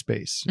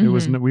MySpace. It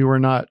was, we were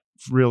not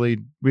really,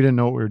 we didn't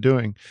know what we were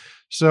doing.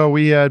 So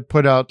we had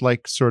put out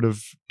like sort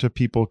of to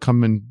people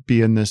come and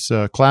be in this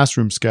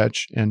classroom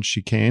sketch, and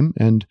she came.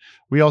 And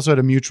we also had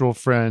a mutual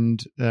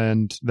friend,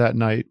 and that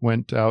night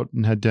went out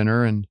and had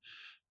dinner, and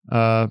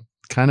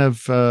kind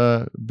of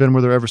been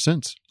with her ever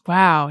since.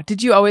 Wow.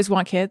 Did you always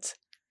want kids?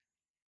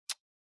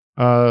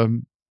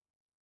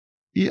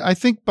 Yeah, I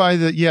think by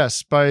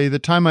the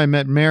time I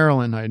met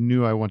Marilyn, I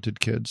knew I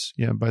wanted kids.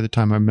 Yeah, by the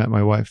time I met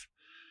my wife,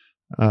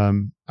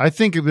 I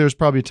think there was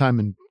probably a time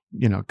in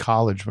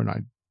college when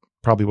I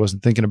probably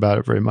wasn't thinking about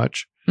it very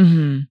much.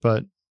 Mm-hmm.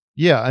 But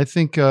yeah, I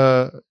think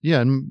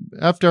and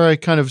after I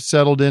kind of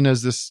settled in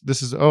as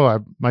this is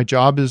my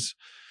job is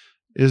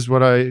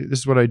what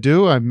I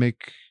do. I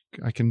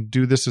can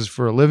do this as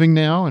for a living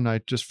now, and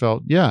I just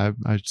felt I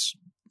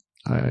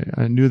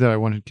knew that I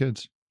wanted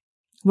kids.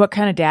 What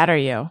kind of dad are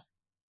you?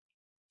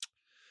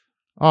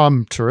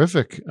 I'm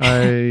terrific.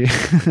 I'm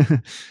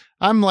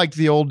like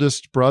the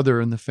oldest brother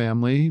in the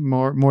family,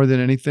 more than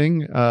anything.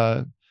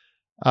 There's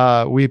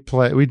a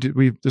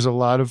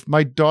lot of,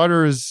 my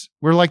daughter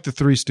we're like the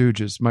Three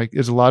Stooges.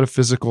 There's a lot of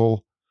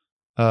physical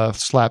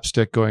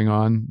slapstick going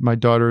on. My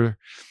daughter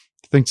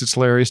thinks it's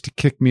hilarious to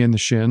kick me in the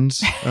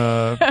shins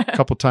a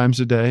couple times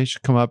a day.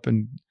 She'll come up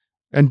and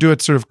do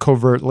it sort of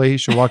covertly.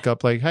 She'll walk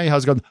up like, "Hey,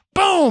 how's it going?"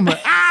 Boom!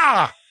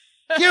 Ah!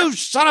 You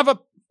son of a...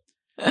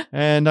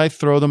 And I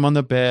throw them on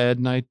the bed,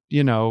 and I,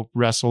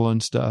 wrestle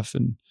and stuff.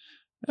 And,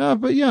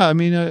 but yeah, I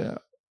mean,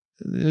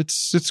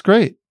 it's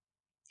great.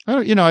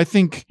 I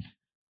think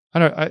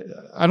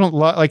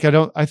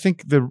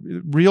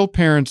the real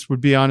parents would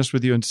be honest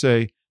with you and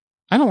say,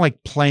 I don't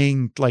like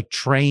playing like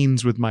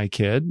trains with my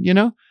kid.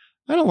 I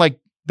don't like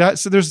that.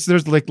 So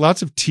there's like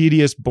lots of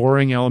tedious,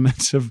 boring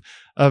elements of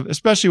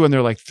especially when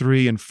they're like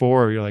 3 and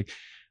 4, you're like,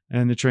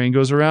 and the train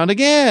goes around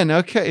again.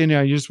 Okay.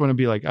 You just want to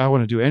be like, I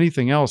want to do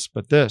anything else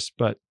but this.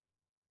 But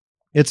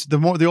it's the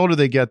older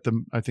they get,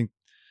 I think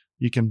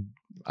you can,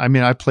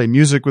 I play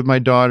music with my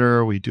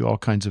daughter. We do all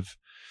kinds of,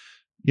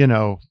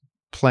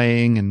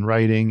 playing and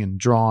writing and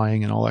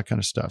drawing and all that kind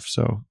of stuff.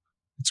 So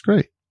it's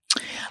great.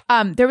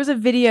 There was a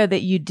video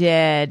that you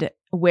did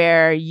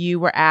where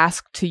you were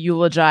asked to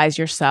eulogize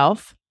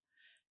yourself.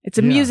 It's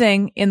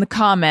amusing in the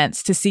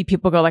comments to see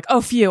people go like,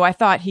 "Oh, phew, I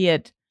thought he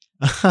had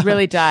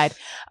really died."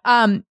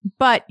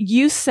 But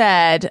you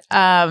said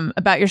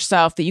about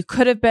yourself that you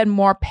could have been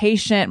more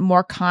patient,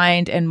 more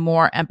kind, and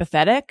more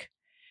empathetic.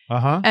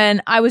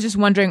 And I was just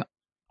wondering,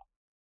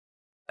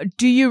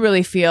 do you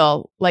really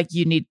feel like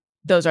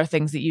those are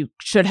things that you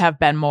should have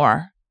been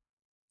more?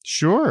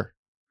 Sure.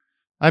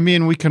 I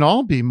mean, we can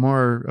all be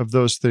more of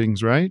those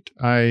things, right?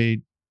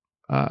 I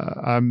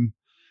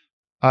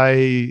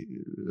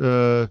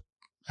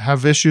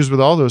have issues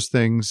with all those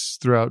things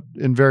throughout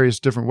in various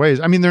different ways.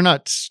 I mean, they're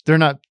not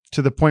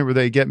to the point where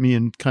they get me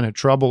in kind of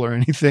trouble or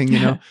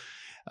anything,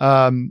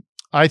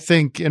 I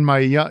think in my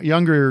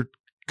younger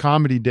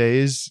comedy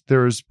days,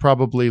 there was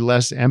probably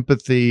less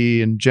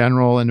empathy in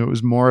general, and it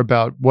was more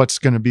about what's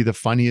going to be the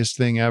funniest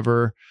thing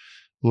ever,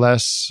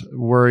 less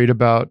worried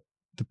about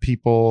the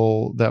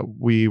people that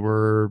we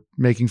were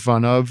making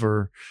fun of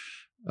or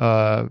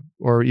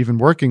even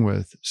working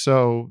with.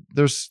 So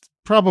there's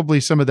probably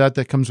some of that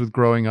comes with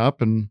growing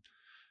up and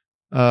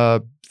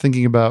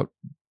thinking about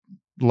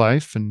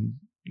life, and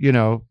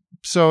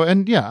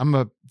I'm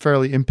a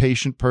fairly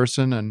impatient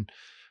person, and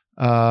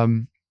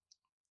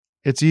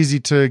it's easy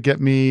to get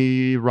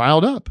me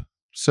riled up.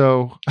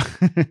 So,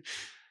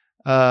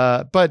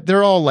 but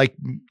they're all like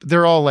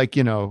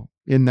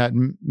in that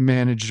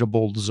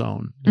manageable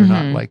zone. They're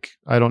not like,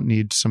 I don't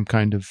need some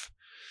kind of,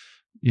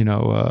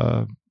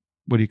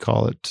 what do you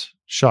call it?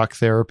 Shock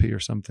therapy or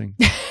something.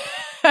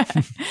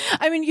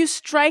 I mean, you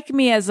strike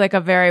me as like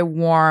a very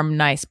warm,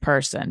 nice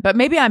person, but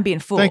maybe I'm being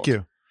fooled. Thank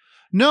you.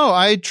 No,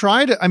 I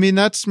tried. I mean,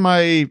 that's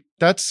kind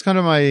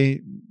of my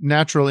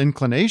natural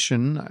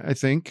inclination, I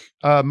think.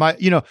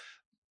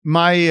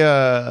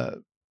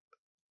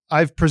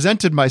 I've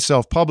presented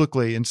myself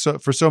publicly and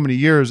for so many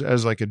years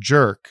as like a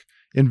jerk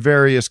in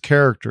various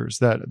characters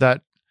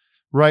that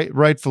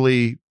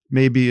rightfully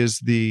maybe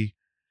is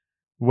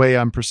way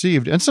I'm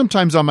perceived. And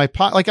sometimes on my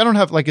like I don't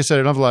have, like I said, I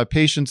don't have a lot of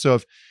patience. So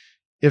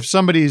if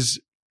somebody's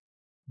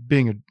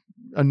being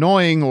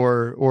annoying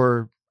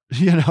or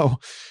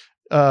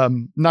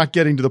not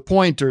getting to the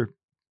point, or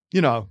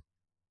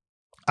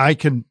I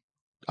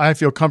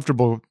feel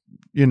comfortable,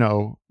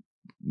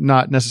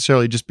 not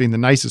necessarily just being the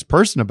nicest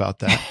person about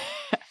that.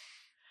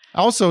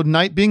 Also,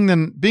 being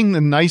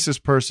the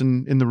nicest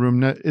person in the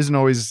room isn't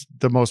always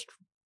the most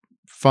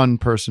fun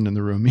person in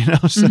the room,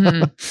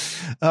 So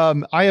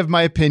I have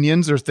my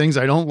opinions or things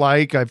I don't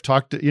like. I've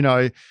talked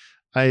to,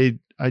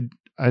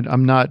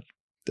 I'm not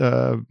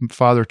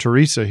Father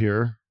Teresa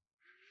here,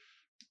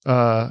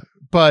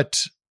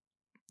 but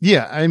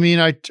yeah, I mean,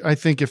 I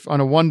think if on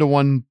a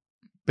one-to-one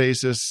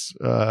basis,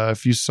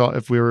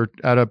 if we were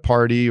at a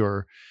party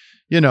or,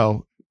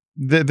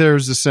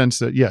 there's a sense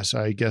that, yes,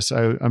 I guess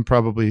I'm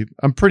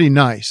pretty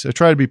nice. I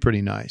try to be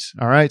pretty nice.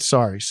 All right.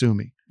 Sorry. Sue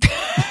me.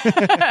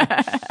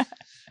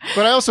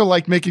 But I also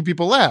like making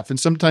people laugh. And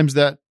sometimes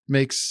that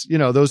makes,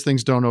 those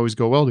things don't always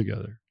go well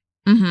together.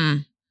 Mm-hmm.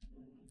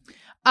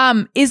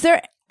 Is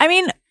there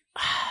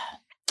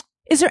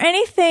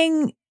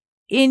anything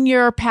in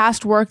your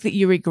past work that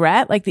you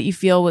regret, like that you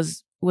feel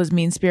was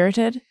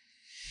mean-spirited?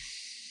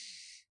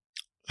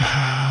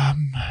 I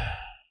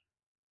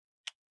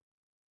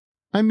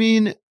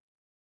mean,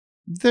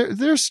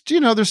 there's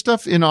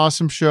stuff in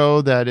Awesome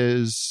Show that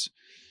is,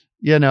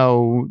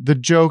 the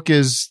joke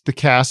is the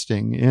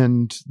casting,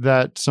 and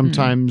that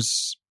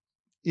sometimes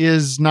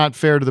is not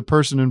fair to the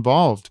person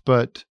involved,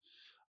 but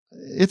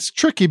it's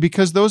tricky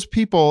because those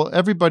people,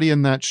 everybody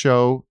in that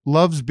show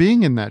loves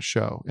being in that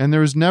show, and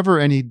there was never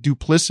any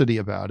duplicity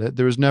about it.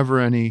 There was never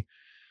any,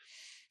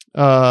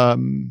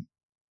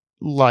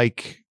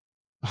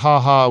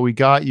 haha, we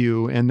got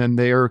you. And then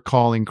they are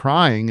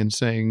crying and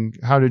saying,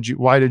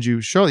 why did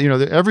you show,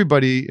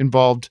 everybody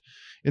involved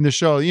in the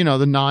show,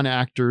 the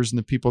non-actors and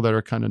the people that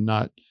are kind of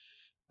not,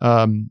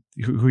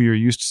 who you're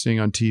used to seeing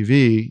on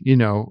TV,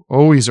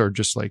 always are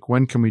just like,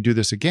 when can we do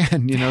this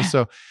again?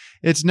 So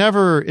it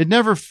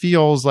never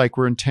feels like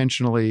we're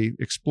intentionally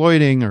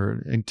exploiting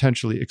or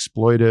intentionally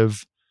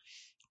exploitive,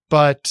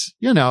 but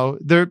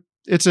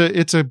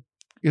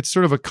it's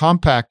sort of a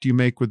compact you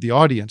make with the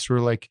audience. We're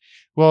like,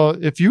 well,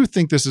 if you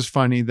think this is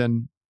funny,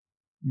 then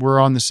we're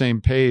on the same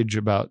page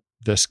about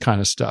this kind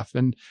of stuff.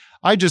 And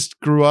I just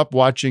grew up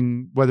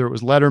watching, whether it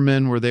was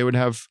Letterman, where they would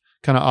have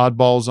kind of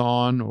oddballs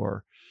on,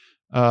 or,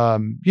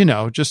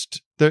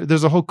 just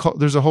there's a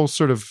whole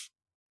sort of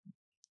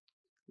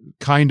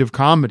kind of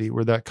comedy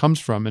where that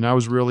comes from. And I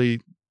was really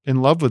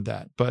in love with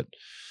that. But,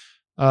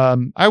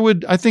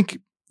 I think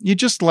you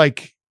just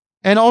like,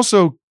 and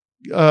also,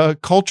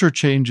 culture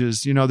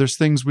changes, there's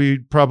things we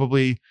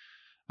probably,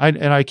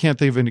 I can't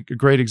think of a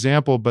great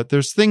example, but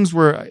there's things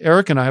where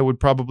Eric and I would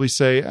probably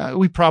say,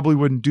 we probably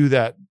wouldn't do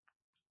that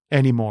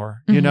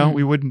anymore. Mm-hmm.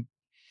 We wouldn't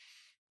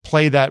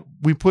play that.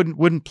 We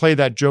wouldn't play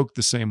that joke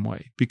the same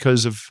way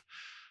because of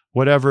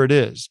whatever it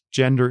is,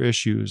 gender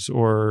issues,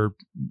 or,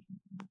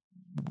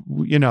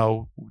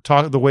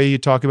 the way you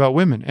talk about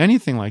women,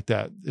 anything like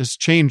that has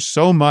changed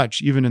so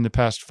much, even in the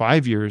past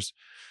 5 years,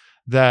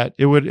 that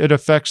it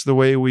affects the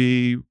way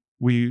we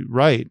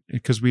write,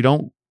 because we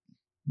don't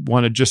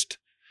want to just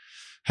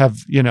have,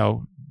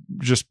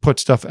 just put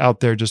stuff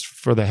out there just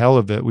for the hell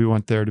of it. We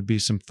want there to be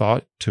some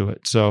thought to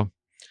it. So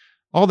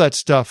all that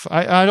stuff,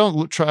 I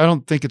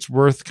don't think it's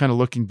worth kind of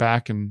looking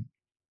back and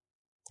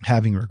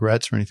having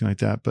regrets or anything like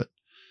that. But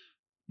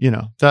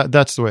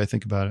that's the way I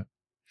think about it.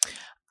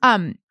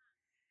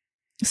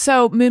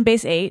 So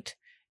Moonbase 8.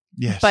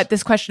 Yes. But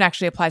this question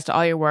actually applies to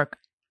all your work.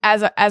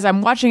 As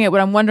I'm watching it,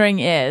 what I'm wondering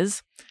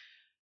is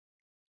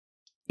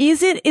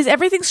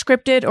everything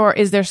scripted, or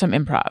is there some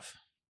improv?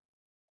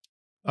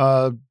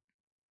 Well,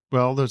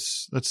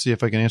 let's see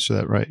if I can answer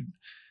that right.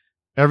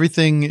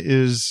 Everything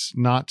is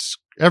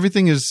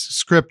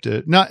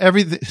scripted. Not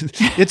everything.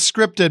 It's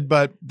scripted,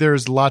 but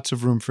there's lots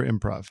of room for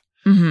improv.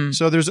 Mm-hmm.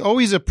 So there's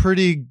always a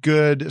pretty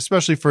good,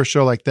 especially for a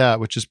show like that,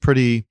 which is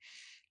pretty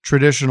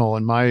traditional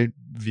in my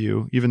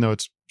view, even though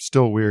it's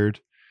still weird.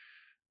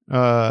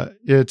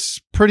 It's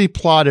pretty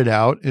plotted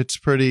out. It's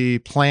pretty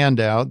planned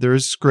out.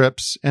 There's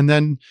scripts. And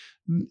then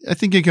I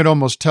think you could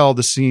almost tell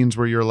the scenes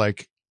where you're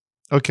like,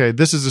 okay,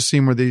 this is a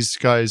scene where these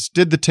guys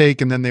did the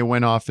take and then they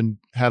went off and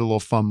had a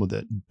little fun with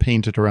it and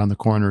painted around the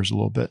corners a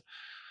little bit.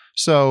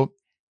 So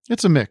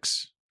it's a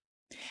mix.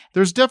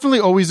 There's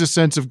definitely always a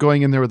sense of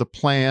going in there with a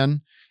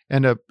plan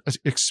and a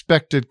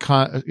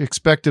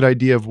expected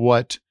idea of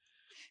what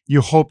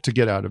you hope to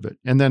get out of it.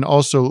 And then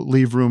also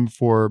leave room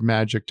for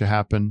magic to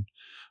happen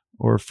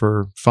or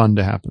for fun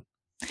to happen.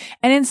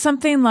 And in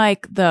something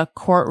like The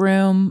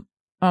Courtroom,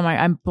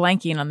 I'm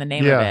blanking on the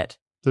name of it.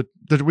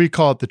 We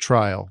call it The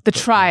Trial. The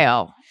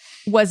Trial.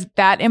 Was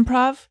that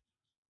improv?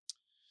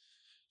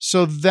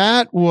 So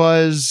that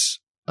was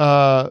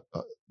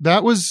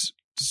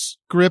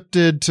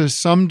scripted to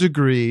some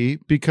degree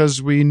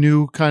because we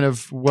knew kind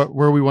of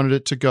where we wanted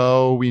it to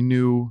go. We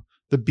knew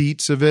the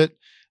beats of it.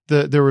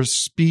 There were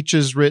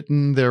speeches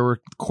written. There were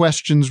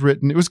questions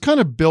written. It was kind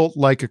of built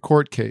like a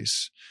court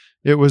case.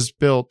 it was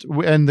built,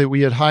 and that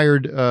we had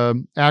hired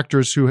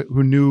actors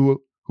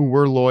who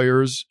were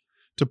lawyers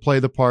to play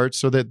the part,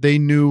 so that they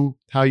knew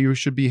how you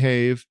should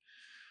behave.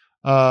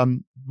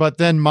 But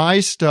then my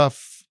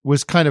stuff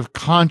was kind of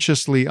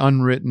consciously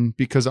unwritten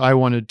because I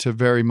wanted to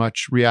very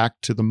much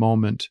react to the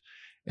moment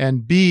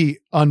and be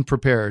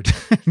unprepared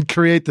and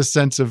create the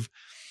sense of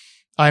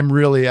I'm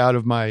really out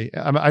of I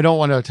don't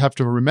want to have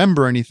to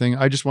remember anything.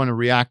 I just want to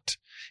react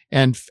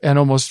and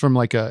almost from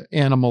like a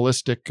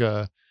animalistic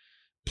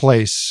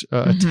place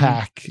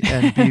attack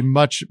and be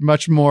much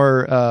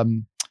more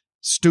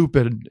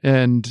stupid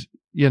and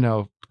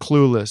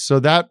clueless. So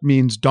that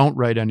means don't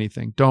write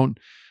anything. Don't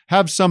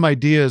have some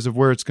ideas of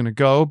where it's going to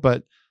go,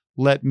 but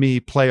let me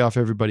play off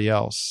everybody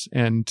else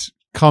and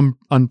come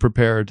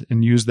unprepared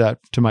and use that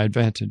to my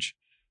advantage.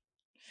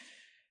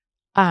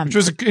 Which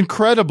was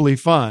incredibly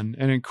fun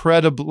and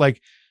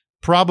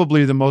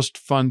probably the most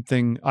fun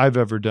thing I've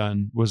ever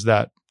done was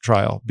that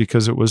trial,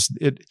 because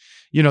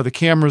the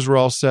cameras were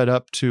all set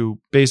up to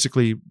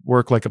basically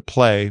work like a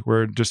play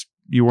where just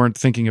you weren't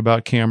thinking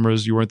about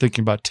cameras, you weren't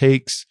thinking about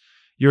takes,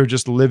 you were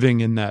just living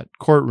in that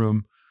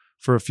courtroom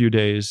for a few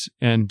days,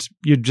 and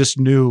you just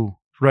knew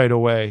right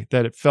away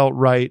that it felt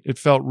right, it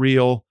felt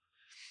real,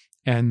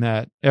 and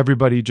that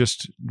everybody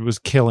just was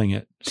killing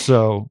it.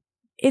 So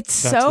it's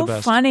so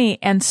funny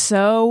and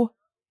so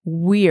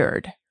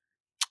weird.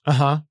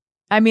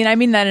 I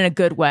mean that in a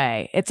good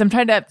way. I'm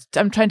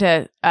trying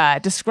to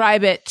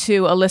describe it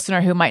to a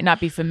listener who might not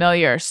be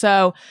familiar.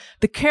 So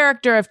the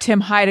character of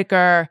Tim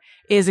Heidecker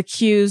is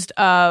accused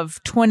of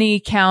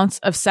 20 counts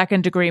of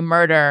second-degree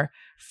murder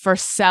for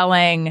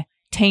selling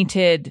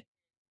tainted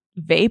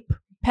vape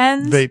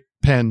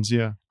pens,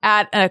 yeah,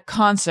 at a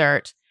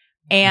concert.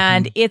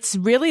 And it's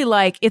really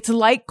it's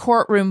like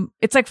courtroom.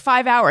 It's like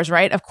 5 hours,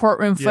 right, of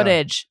courtroom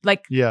footage.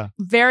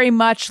 Very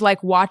much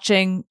like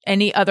watching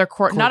any other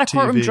not a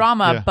courtroom TV,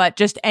 drama, but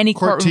just any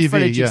courtroom TV,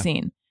 footage you've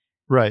seen.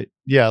 Right.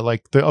 Yeah.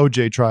 Like the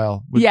OJ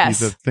trial would be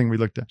the thing we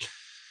looked at.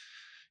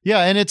 Yeah.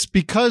 And it's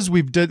because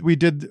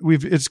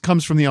it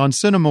comes from the On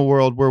Cinema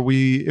world where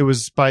it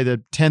was by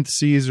the 10th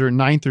season or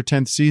 9th or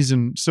 10th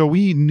season. So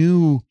we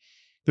knew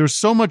there's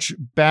so much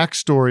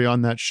backstory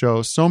on that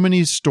show, so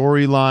many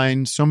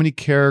storylines, so many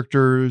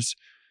characters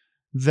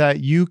that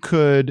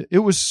it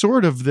was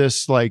sort of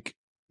this,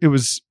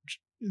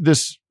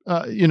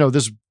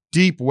 this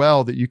deep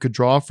well that you could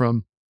draw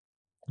from,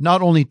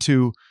 not only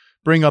to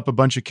bring up a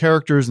bunch of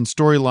characters and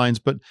storylines,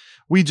 but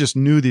we just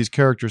knew these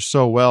characters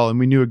so well and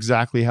we knew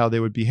exactly how they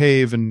would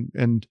behave.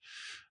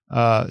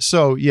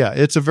 So yeah,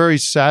 it's a very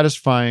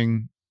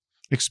satisfying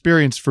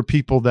experience for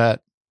people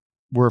that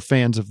were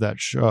fans of that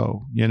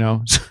show,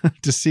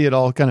 to see it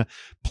all kind of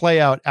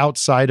play out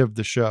outside of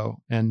the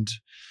show. And,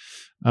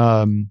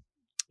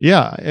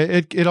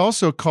 it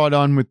also caught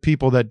on with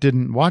people that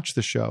didn't watch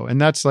the show. And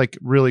that's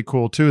really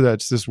cool too.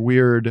 That's this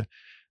weird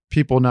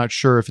people not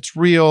sure if it's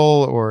real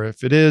or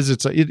if it is,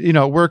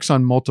 it works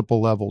on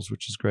multiple levels,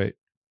 which is great.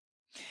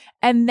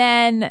 And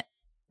then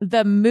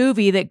there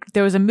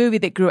was a movie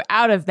that grew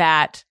out of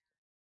that.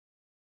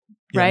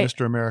 Right.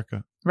 Mr.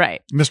 America.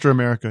 Right. Mr.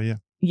 America. Yeah.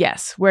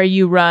 Yes, where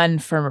you run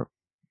for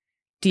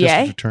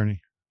DA?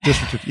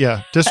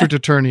 District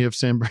Attorney of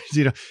San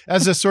Bernardino,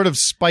 as a sort of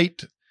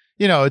spite.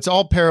 It's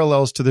all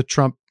parallels to the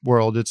Trump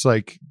world. It's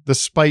like the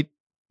spite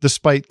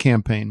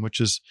campaign,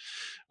 which is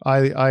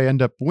I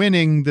end up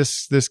winning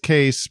this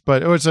case,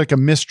 but it's like a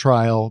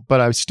mistrial. But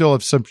I still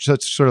have such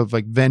sort of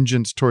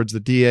vengeance towards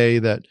the DA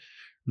that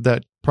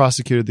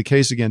prosecuted the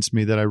case against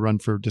me, that I run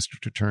for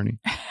district attorney.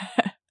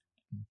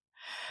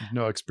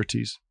 No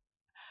expertise.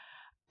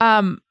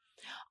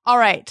 All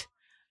right.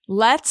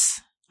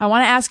 I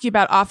want to ask you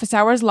about Office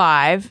Hours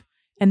Live,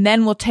 and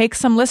then we'll take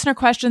some listener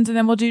questions, and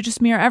then we'll do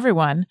Just Me or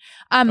Everyone.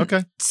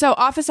 Okay. So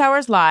Office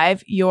Hours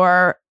Live,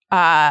 your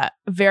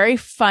very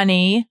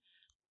funny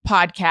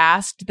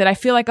podcast that I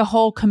feel like a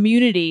whole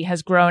community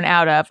has grown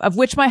out of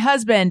which my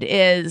husband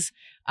is,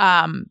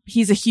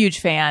 he's a huge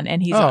fan,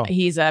 and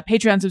he's a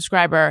Patreon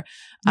subscriber,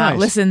 Nice.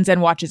 Listens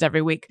and watches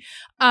every week.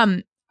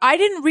 I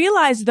didn't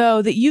realize,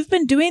 though, that you've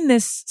been doing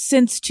this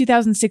since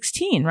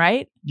 2016,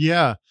 right?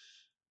 Yeah.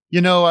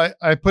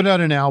 I put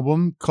out an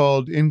album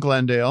called In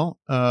Glendale,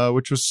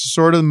 which was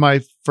sort of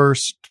my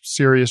first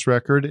serious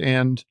record,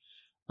 and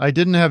I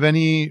didn't have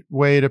any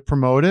way to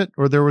promote it,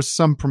 or there was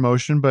some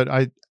promotion, but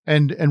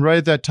and right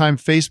at that time,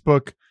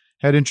 Facebook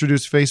had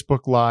introduced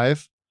Facebook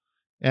Live,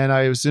 and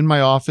I was in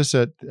my office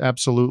at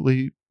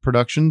Absolutely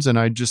Productions, and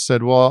I just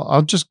said, well,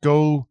 I'll just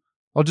do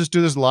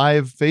this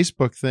live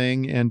Facebook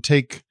thing and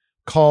take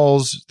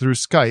calls through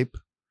Skype,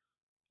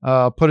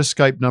 put a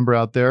Skype number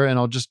out there, and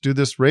I'll just do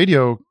this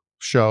radio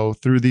show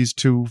through these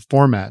two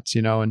formats,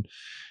 and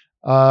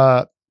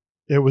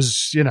it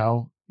was,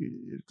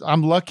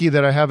 I'm lucky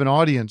that I have an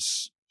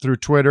audience through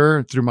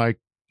Twitter, through my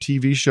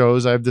TV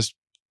shows.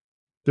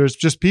 There's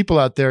just people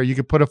out there. You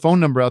could put a phone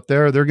number out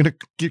there. They're going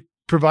to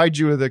provide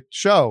you with a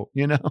show,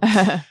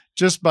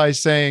 just by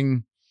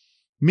saying,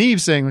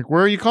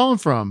 where are you calling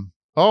from?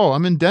 Oh,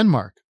 I'm in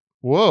Denmark.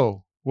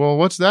 Whoa. Well,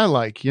 what's that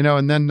like?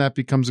 And then that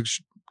becomes a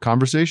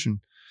conversation.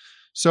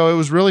 So it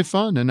was really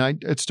fun. And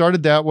it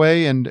started that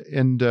way.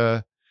 And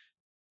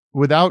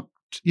without,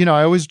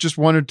 I always just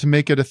wanted to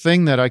make it a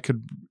thing that I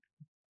could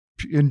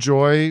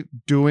enjoy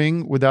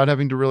doing without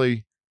having to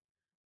really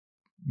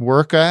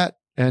work at.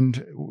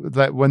 And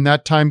that when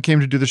that time came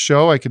to do the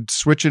show, I could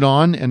switch it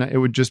on and it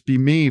would just be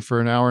me for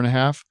an hour and a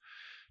half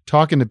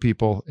talking to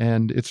people.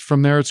 And it's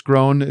from there it's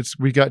grown.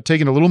 We got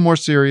taken a little more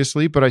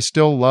seriously, but I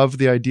still love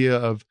the idea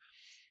of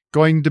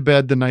going to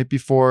bed the night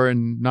before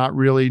and not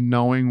really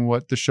knowing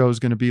what the show is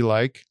going to be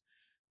like,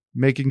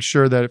 making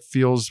sure that it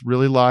feels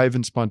really live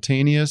and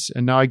spontaneous.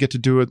 And now I get to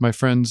do it with my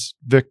friends,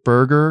 Vic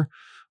Berger,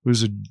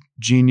 who's a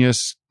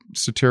genius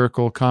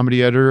satirical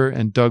comedy editor,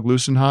 and Doug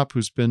Lusenhop,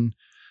 who's been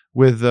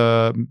with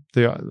the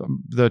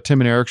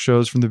Tim and Eric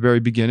shows from the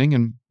very beginning.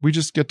 And we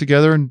just get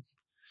together and,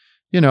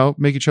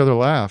 make each other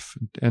laugh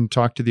and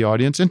talk to the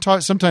audience and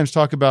sometimes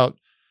talk about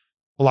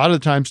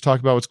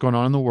what's going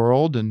on in the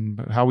world and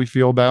how we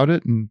feel about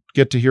it and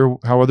get to hear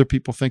how other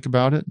people think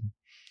about it.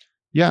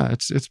 Yeah,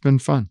 it's been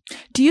fun.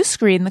 Do you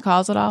screen the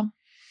calls at all?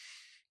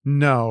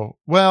 No.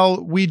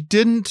 Well, we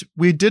didn't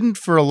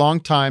for a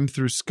long time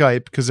through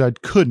Skype because I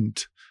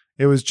couldn't.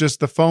 It was just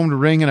the phone would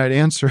ring and I'd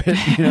answer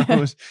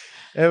it.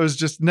 It was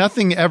just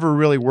nothing ever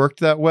really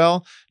worked that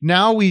well.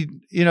 Now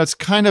it's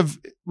kind of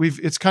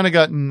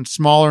gotten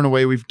smaller in a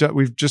way.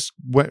 We've just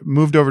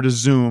moved over to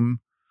Zoom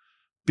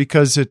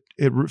because it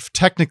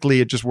technically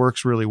it just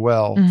works really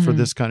well for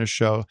this kind of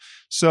show.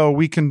 So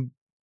we can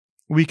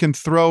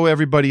throw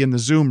everybody in the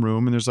Zoom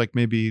room and there's like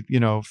maybe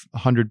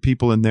 100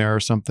 people in there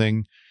or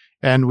something,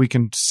 and we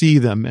can see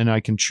them and I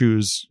can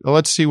choose.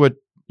 Let's see what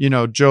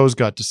Joe's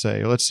got to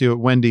say. Let's see what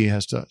Wendy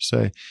has to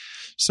say.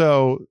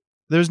 So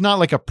there's not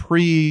like a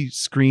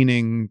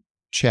pre-screening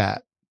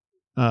chat.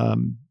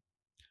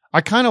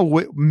 I kind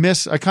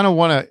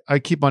of I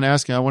keep on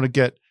asking, I want to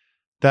get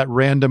that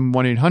random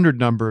 1-800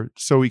 number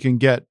so we can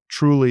get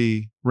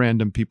truly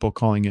random people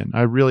calling in.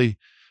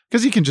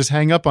 Because you can just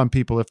hang up on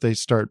people if they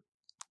start,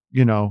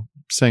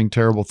 saying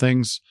terrible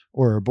things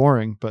or are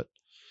boring. But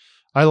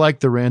I like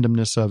the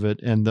randomness of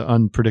it and the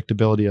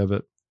unpredictability of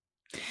it.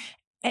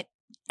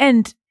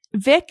 And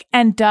Vic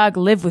and Doug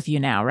live with you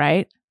now,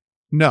 right?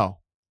 No,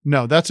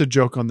 that's a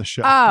joke on the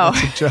show. Oh.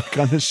 That's a joke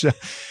on the show.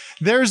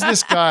 There's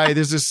this guy,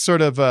 there's this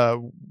sort of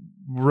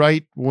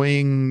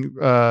right-wing,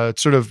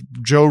 sort of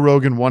Joe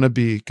Rogan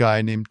wannabe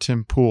guy named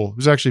Tim Pool,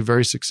 who's actually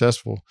very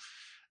successful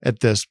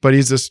at this, but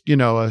he's this,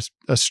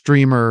 a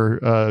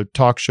streamer,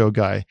 talk show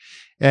guy.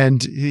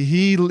 And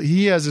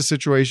he has a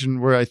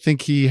situation where I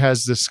think he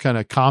has this kind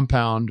of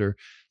compound or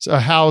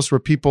a house where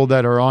people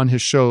that are on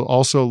his show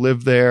also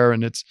live there.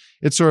 And it's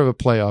sort of a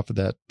play off of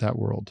that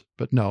world.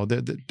 But no,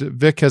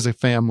 Vic has a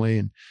family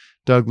and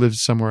Doug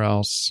lives somewhere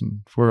else.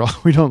 And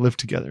we don't live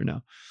together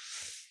now.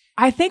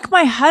 I think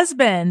my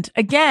husband,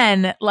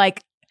 again,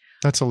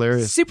 that's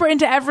hilarious. Super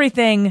into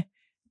everything.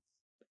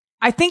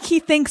 I think he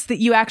thinks that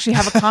you actually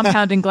have a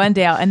compound in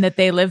Glendale and that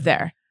they live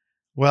there.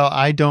 Well,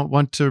 I don't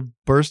want to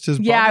burst his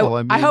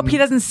bubble. I hope he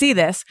doesn't see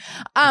this.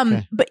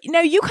 Okay. But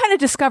you kind of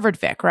discovered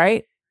Vic,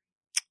 right?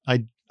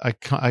 I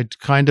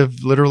kind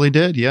of literally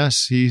did.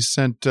 Yes. He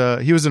sent,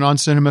 he was an On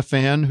Cinema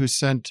fan who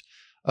sent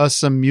us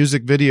some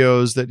music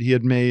videos that he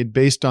had made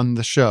based on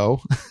the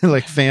show,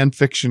 like fan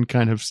fiction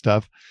kind of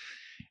stuff.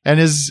 And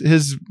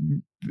his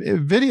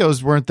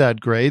videos weren't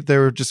that great. They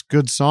were just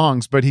good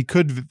songs, but he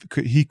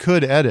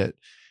could edit.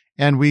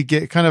 And we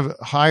kind of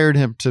hired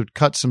him to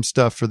cut some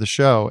stuff for the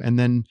show. And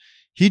then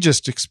he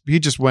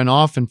just went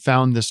off and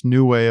found this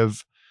new way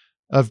of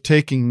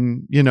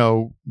taking,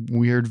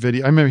 weird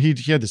video. I remember he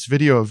had this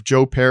video of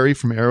Joe Perry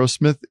from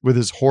Aerosmith with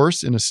his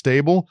horse in a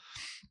stable.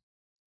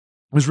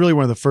 It was really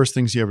one of the first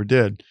things he ever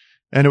did.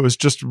 And it was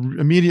just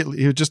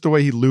immediately, just the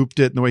way he looped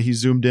it and the way he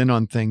zoomed in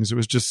on things. It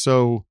was just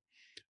so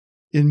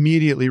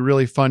immediately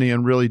really funny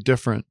and really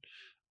different,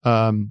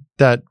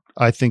 that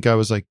I think I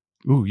was like,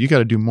 ooh, you got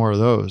to do more of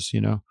those,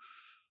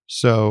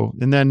 So,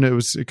 and then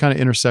it kind of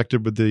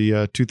intersected with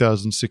the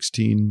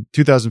 2015,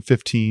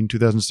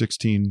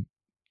 2016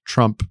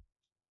 Trump,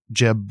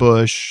 Jeb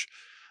Bush,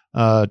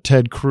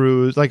 Ted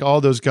Cruz, like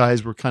all those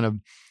guys were kind of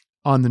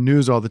on the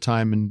news all the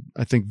time. And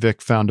I think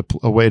Vic found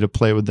a way to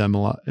play with them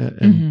a lot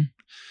and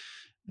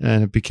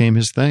it became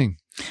his thing.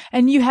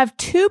 And you have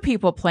two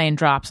people playing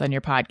drops on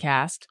your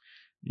podcast,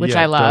 which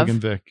I love. Doug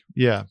and Vic.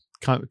 Yeah.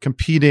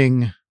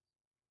 Competing,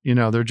 they're in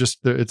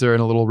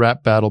a little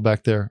rap battle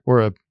back there,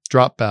 or a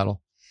drop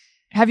battle.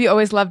 Have you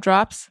always loved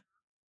drops?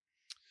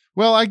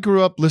 Well, I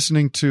grew up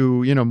listening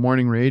to,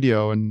 morning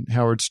radio and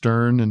Howard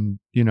Stern, and,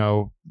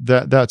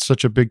 that's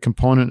such a big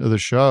component of the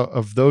show,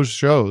 of those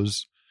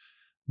shows,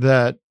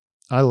 that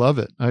I love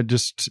it.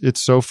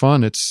 It's so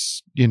fun.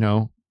 It's,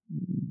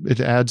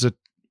 it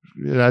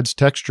adds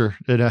texture.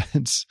 It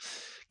adds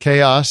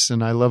chaos,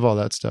 and I love all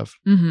that stuff.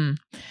 Mm-hmm.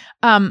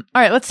 All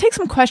right, let's take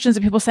some questions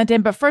that people sent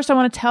in. But first, I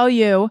want to tell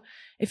you,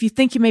 If you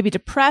think you may be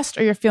depressed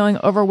or you're feeling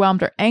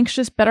overwhelmed or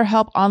anxious,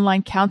 BetterHelp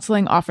Online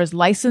Counseling offers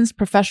licensed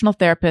professional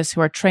therapists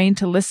who are trained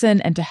to listen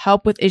and to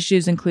help with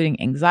issues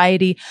including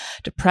anxiety,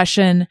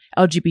 depression,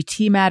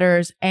 LGBT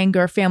matters,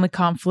 anger, family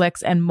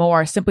conflicts, and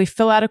more. Simply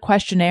fill out a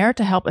questionnaire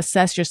to help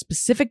assess your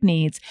specific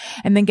needs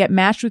and then get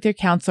matched with your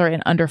counselor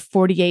in under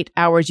 48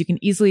 hours. You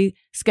can easily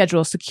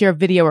schedule secure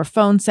video or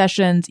phone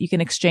sessions. You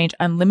can exchange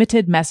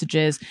unlimited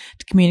messages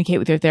to communicate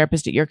with your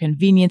therapist at your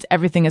convenience.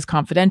 Everything is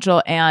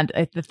confidential. And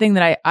the thing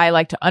that I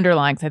like to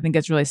underline, because I think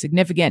it's really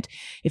significant,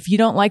 if you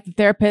don't like the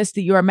therapist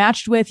that you are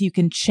matched with, you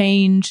can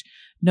change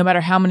no matter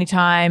how many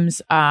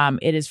times.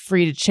 It is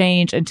free to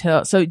change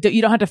so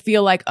you don't have to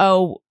feel like,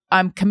 oh,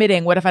 I'm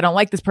committing. What if I don't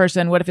like this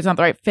person? What if it's not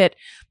the right fit?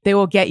 They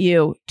will get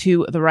you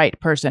to the right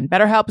person.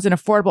 BetterHelp is an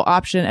affordable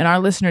option, and our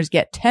listeners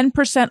get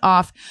 10%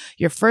 off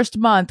your first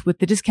month with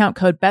the discount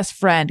code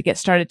BESTFRIEND. Get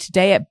started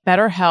today at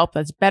BetterHelp.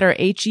 That's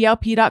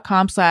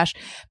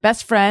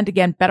betterhelp.com/bestfriend.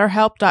 Again,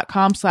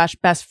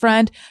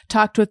 betterhelp.com/bestfriend.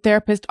 Talk to a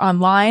therapist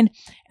online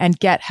and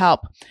get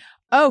help.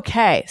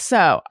 Okay.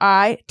 So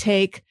I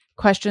take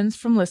questions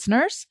from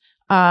listeners.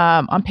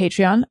 On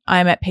Patreon.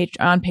 I'm at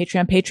on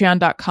Patreon.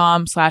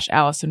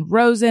 Patreon.com/Allison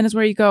Rosen is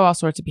where you go. All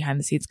sorts of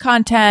behind the scenes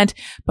content,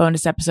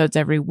 bonus episodes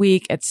every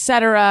week,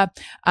 etc.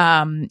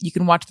 You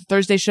can watch the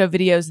Thursday show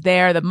videos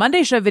there. The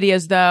Monday show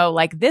videos, though,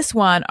 like this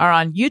one, are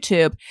on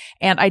YouTube.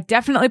 And I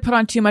definitely put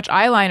on too much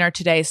eyeliner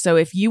today. So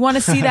if you want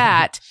to see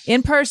that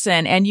in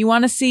person and you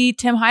want to see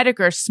Tim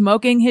Heidecker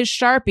smoking his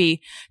Sharpie,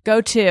 go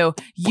to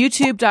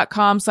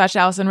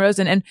youtube.com/Allison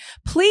Rosen. And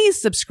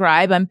please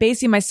subscribe. I'm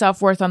basing my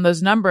self-worth on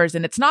those numbers,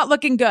 and it's not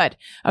looking good.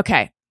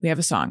 Okay, we have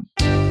a song.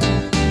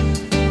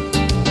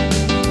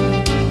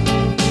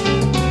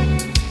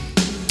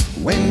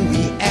 When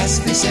we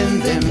ask, they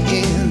send them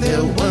in.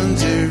 They're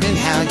wondering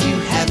how you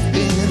have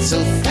been.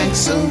 So thanks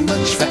so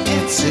much for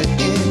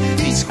answering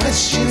these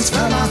questions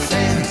from our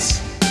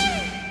fans.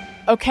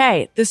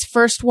 Okay, this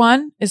first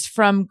one is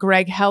from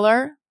Greg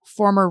Heller,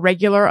 former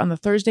regular on the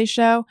Thursday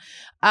show.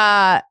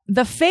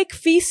 The fake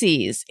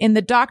feces in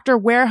the Dr.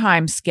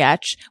 Wareheim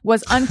sketch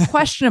was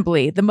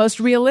unquestionably the most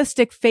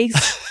realistic fake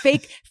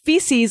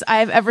feces I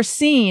have ever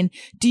seen.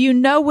 Do you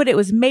know what it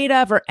was made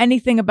of or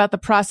anything about the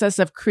process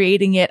of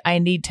creating it? I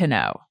need to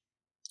know.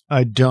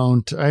 I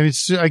don't. I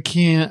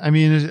can't. I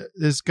mean,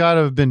 it's got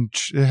to have been.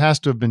 It has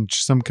to have been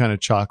some kind of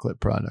chocolate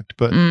product.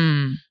 But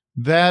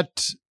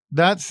that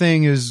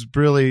thing is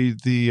really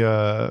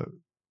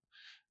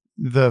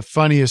the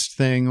funniest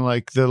thing.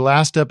 Like the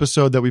last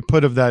episode that we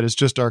put of that is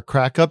just our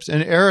crack ups.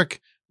 And Eric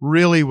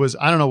really was,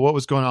 I don't know what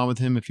was going on with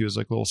him, if he was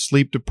like a little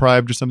sleep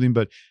deprived or something,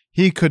 but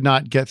he could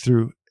not get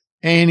through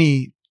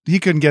he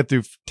couldn't get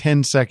through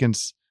 10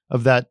 seconds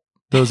of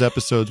those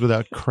episodes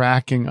without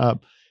cracking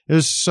up. It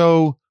was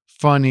so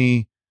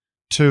funny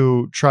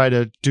to try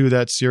to do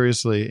that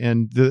seriously.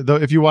 And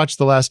if you watch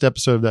the last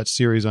episode of that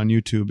series on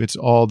YouTube, it's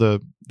all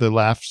the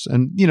laughs,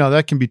 and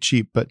that can be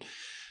cheap, but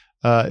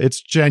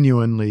it's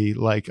genuinely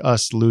like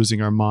us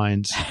losing our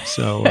minds.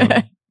 So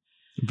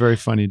very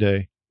funny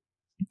day.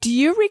 Do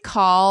you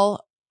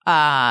recall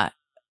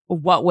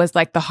what was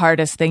like the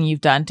hardest thing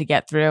you've done to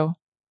get through?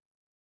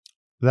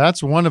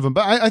 That's one of them.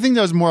 But I think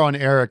that was more on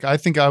Eric. I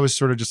think I was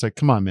sort of just like,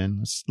 come on,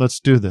 man,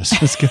 let's do this.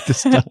 Let's get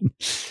this done.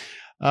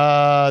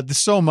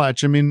 There's so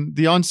much. I mean,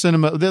 the On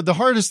Cinema, the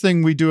hardest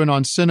thing we do in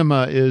On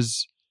Cinema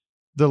is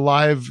the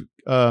live,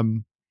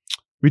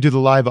 we do the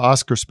live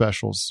Oscar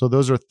specials. So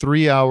those are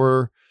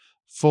 3-hour,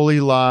 fully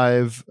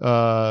live,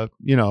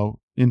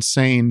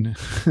 insane,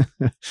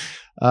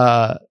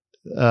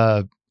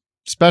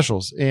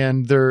 specials.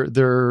 And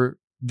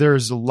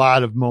there's a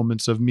lot of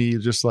moments of me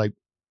just like,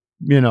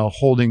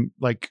 holding,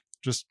 like,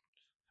 just,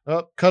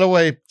 cut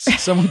away.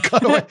 Someone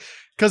cut away.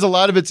 Because a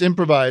lot of it's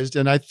improvised.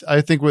 And I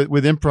think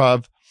with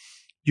improv,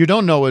 you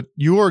don't know what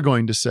you're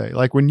going to say.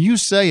 Like when you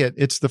say it,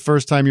 it's the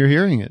first time you're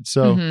hearing it.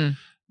 So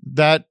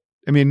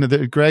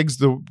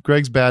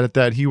Greg's bad at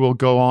that. He will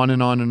go on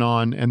and on and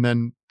on. And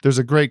then there's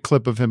a great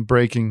clip of him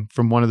breaking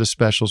from one of the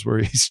specials where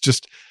he's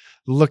just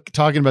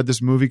talking about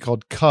this movie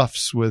called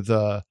Cuffs with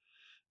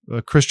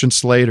Christian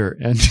Slater.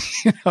 And,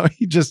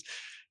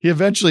 he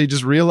eventually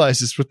just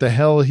realizes what the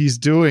hell he's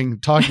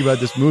doing talking about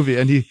this movie.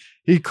 And he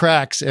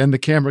cracks and the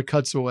camera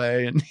cuts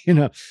away. And,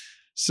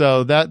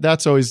 so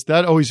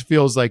that always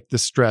feels like the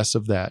stress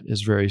of that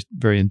is very,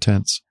 very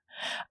intense.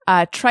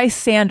 Trice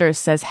Sanders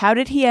says, how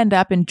did he end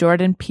up in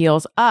Jordan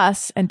Peele's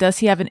Us? And does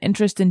he have an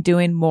interest in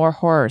doing more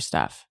horror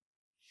stuff?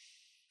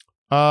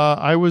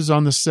 I was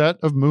on the set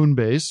of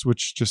Moonbase,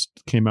 which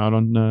just came out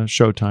on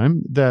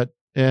Showtime.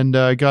 And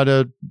I got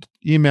an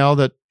email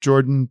that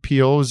Jordan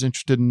Peele was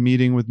interested in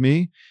meeting with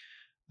me.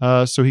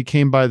 So he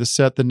came by the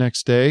set the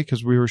next day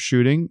because we were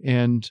shooting,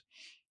 and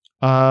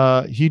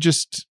he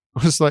just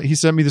was like, he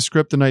sent me the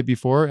script the night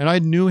before, and I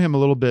knew him a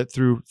little bit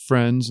through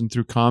friends and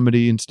through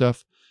comedy and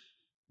stuff,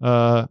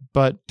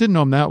 but didn't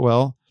know him that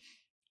well.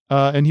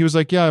 And he was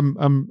like, yeah,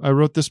 I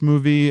wrote this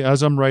movie.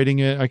 As I'm writing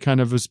it, I kind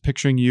of was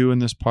picturing you in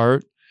this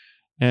part.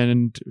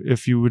 And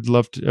if you would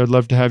I'd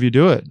love to have you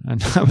do it.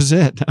 And that was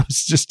it. I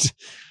was just,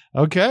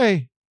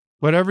 okay,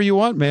 whatever you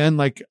want, man.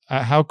 Like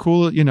how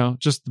cool,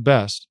 just the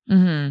best.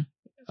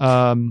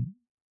 Mm-hmm.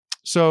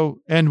 So,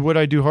 and would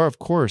I do horror? Of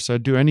course,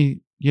 I'd do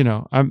any,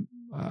 I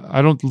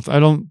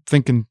don't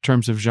think in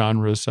terms of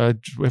genres.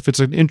 If it's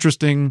an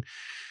interesting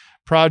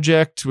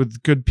project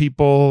with good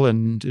people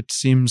and it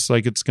seems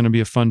like it's going to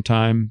be a fun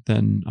time,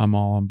 then I'm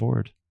all on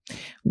board.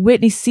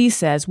 Whitney C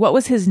says, what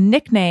was his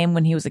nickname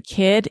when he was a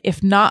kid?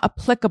 If not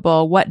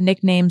applicable, what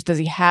nicknames does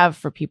he have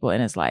for people in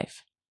his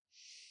life?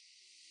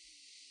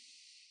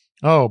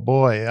 Oh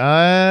boy.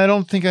 I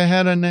don't think I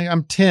had a name.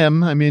 I'm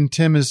Tim. I mean,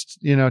 Tim is,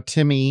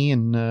 Timmy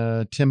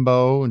and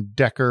Timbo and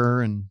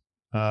Decker and,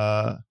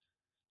 yeah,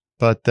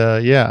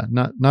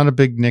 not a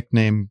big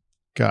nickname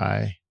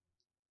guy.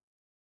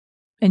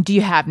 And do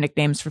you have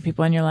nicknames for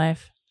people in your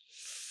life?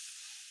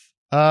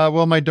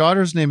 Well, my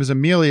daughter's name is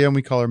Amelia and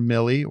we call her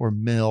Millie or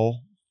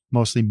Mill,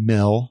 mostly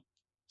Mill.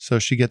 So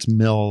she gets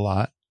Mill a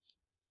lot.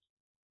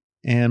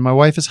 And my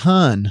wife is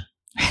Hun.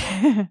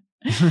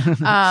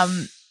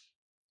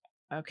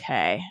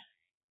 Okay.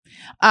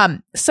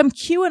 Some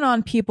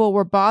QAnon people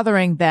were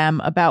bothering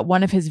them about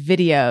one of his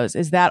videos.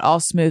 Is that all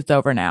smoothed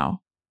over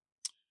now?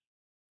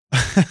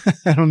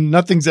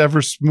 Nothing's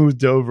ever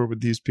smoothed over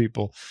with these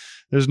people.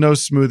 There's no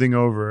smoothing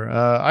over.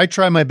 I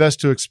try my best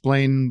to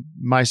explain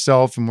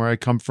myself and where I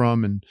come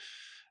from. And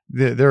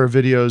there are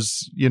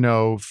videos,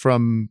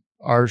 from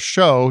our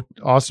show,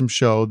 awesome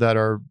show that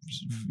are,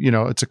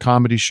 it's a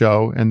comedy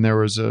show. And there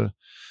was a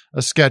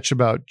sketch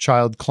about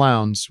child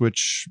clowns,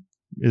 which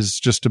is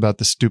just about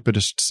the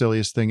stupidest,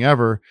 silliest thing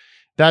ever.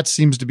 That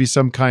seems to be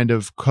some kind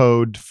of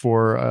code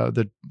for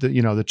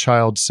the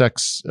child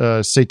sex,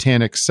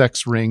 satanic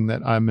sex ring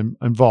that I'm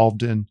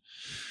involved in,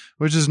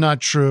 which is not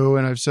true.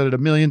 And I've said it a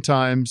million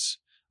times.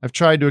 I've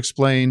tried to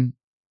explain.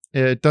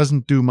 It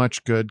doesn't do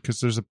much good because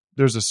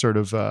there's a sort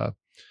of,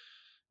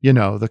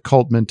 the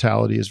cult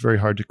mentality is very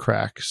hard to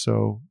crack.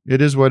 So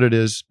it is what it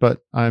is, but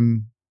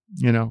I'm,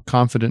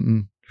 confident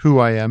in who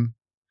I am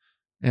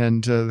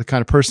and the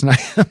kind of person I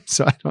am.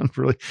 So I don't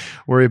really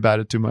worry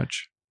about it too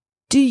much.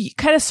 Do you,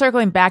 kind of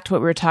circling back to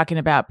what we were talking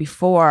about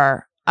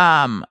before,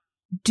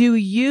 do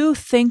you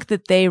think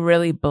that they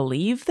really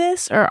believe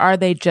this or are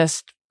they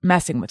just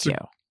messing with you?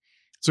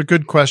 It's a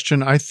good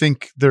question. I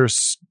think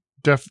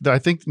I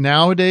think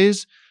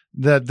nowadays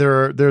that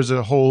there's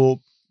a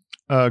whole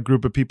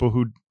group of people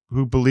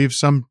who believe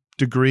some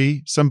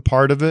degree, some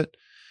part of it.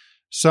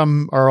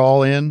 Some are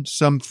all in.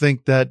 Some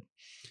think that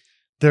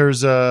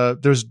there's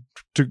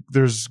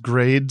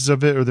grades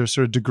of it, or there's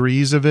sort of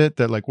degrees of it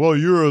that, like, well,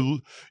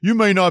 you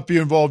may not be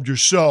involved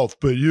yourself,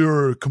 but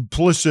you're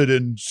complicit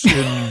in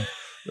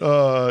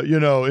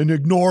in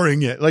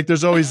ignoring it. Like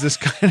there's always this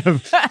kind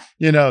of,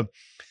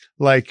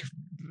 like,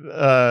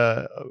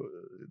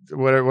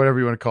 whatever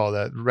you want to call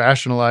that,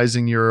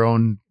 rationalizing your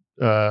own,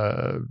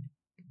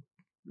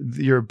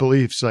 your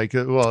beliefs, like,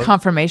 well,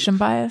 confirmation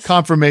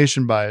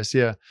bias.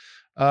 Yeah.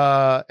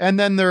 And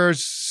then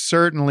there's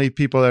certainly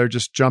people that are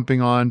just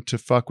jumping on to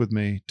fuck with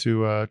me,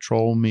 to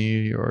troll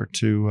me, or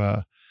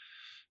to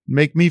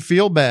make me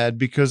feel bad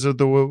because of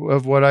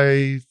what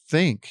I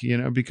think,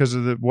 because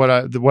of what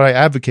I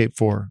advocate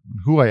for,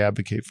 who I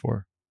advocate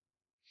for.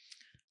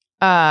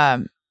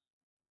 And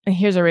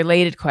here's a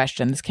related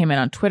question. This came in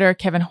on Twitter.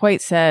 Kevin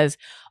Hoyt says,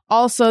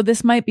 also,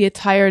 this might be a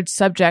tired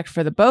subject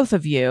for the both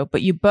of you,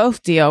 but you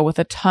both deal with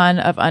a ton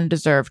of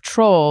undeserved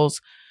trolls.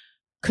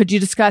 Could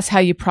you discuss how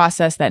you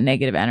process that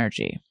negative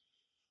energy?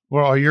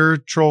 Well, are your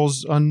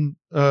trolls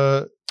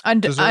undeserved?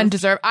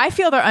 I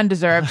feel they're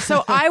undeserved.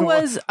 So I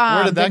was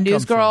the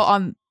news girl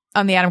on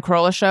the Adam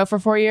Carolla show for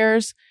 4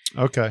 years.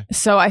 Okay.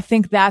 So I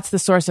think that's the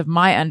source of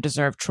my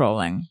undeserved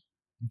trolling.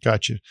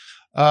 Gotcha.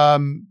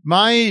 The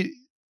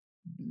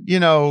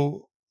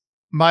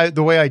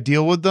way I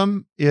deal with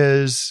them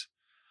is,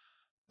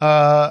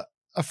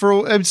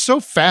 it's so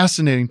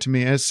fascinating to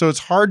me. And so it's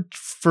hard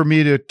for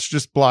me to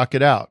just block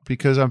it out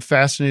because I'm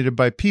fascinated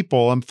by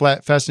people. I'm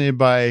fascinated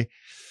by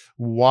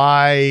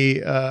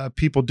why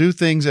people do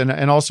things.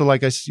 And also,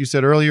 like you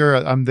said earlier,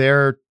 I'm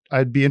there.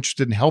 I'd be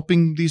interested in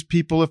helping these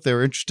people if they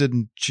were interested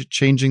in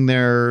changing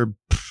their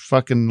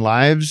fucking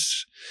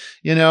lives,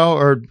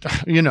 or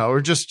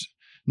just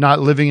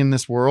not living in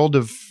this world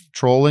of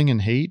trolling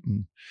and hate.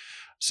 And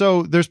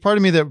so there's part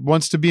of me that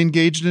wants to be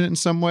engaged in it in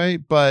some way,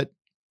 but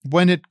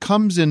when it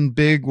comes in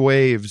big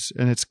waves,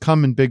 and it's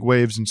come in big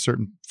waves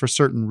for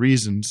certain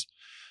reasons,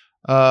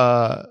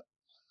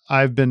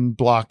 I've been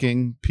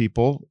blocking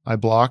people. I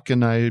block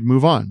and I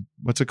move on.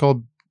 What's it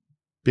called?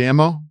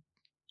 BAMO?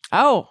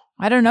 Oh,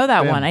 I don't know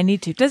that BAMO. one. I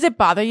need to. Does it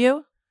bother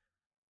you?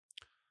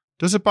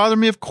 Does it bother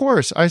me? Of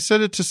course. I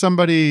said it to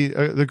somebody,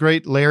 the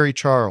great Larry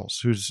Charles,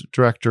 who's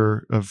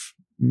director of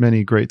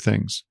many great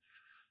things.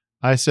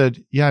 I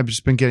said, yeah, I've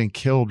just been getting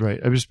killed,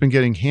 right? I've just been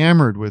getting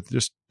hammered with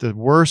just the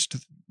worst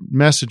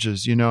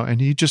messages,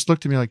 and he just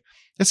looked at me like,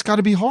 it's got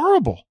to be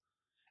horrible.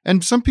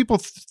 And some people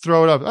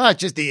throw it up. It's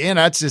just the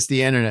internet. It's just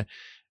the internet.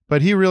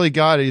 But he really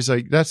got it. He's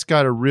like, that's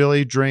got to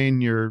really drain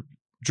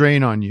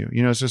on you.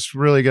 It's just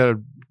really got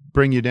to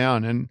bring you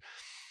down. And,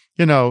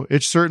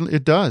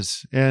 it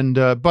does. And,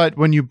 but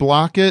when you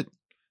block it,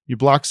 You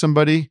block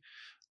somebody,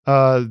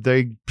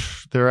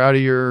 they're out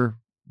of your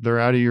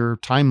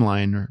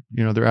timeline, or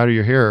they're out of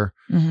your hair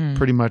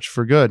pretty much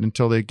for good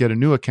until they get a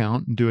new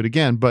account and do it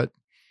again. But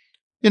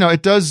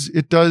it does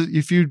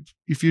if you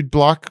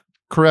block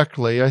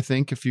correctly, I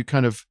think, if you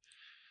kind of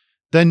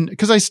then,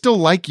 because I still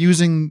like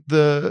using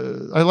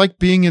I like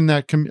being in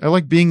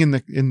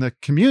the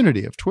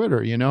community of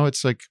Twitter.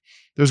 It's like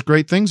there's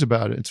great things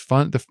about it. It's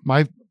fun.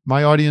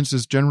 My audience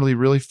is generally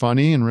really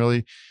funny, and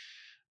really,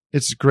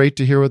 it's great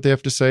to hear what they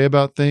have to say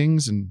about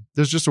things. And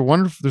there's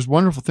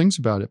wonderful things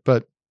about it.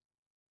 But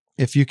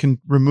if you can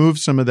remove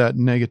some of that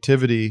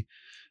negativity,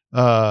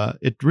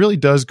 it really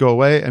does go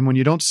away. And when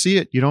you don't see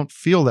it, you don't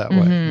feel that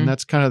way. And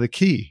that's kind of the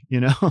key,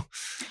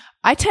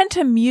 I tend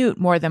to mute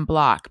more than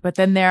block, but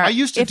then I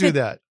used to do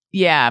that.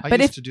 Yeah. But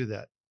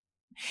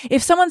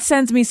if someone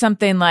sends me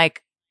something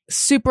like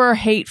super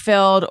hate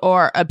filled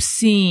or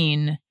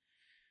obscene,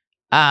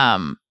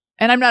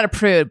 and I'm not a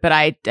prude, but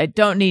I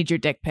don't need your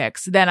dick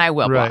pics, then I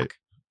will block.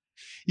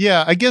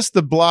 Yeah, I guess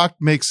the block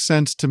makes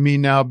sense to me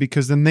now,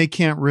 because then they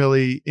can't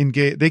really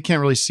engage. They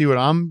can't really see what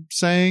I'm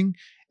saying.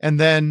 And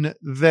then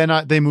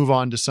they move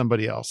on to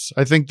somebody else.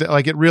 I think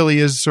that it really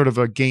is sort of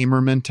a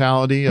gamer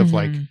mentality of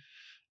their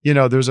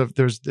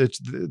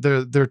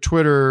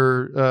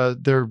Twitter,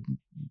 their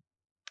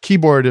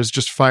keyboard is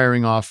just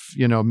firing off,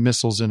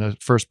 missiles in a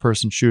first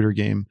person shooter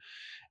game.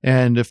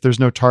 And if there's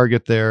no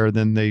target there,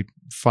 then they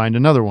find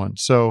another one.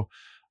 So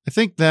I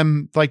think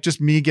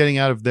just me getting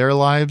out of their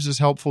lives is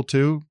helpful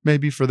too,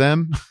 maybe for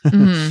them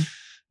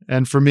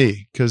and for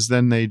me, because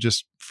then they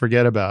just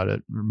forget about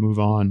it or move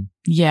on.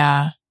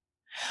 Yeah.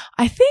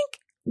 I think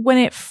when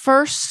it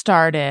first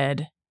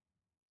started,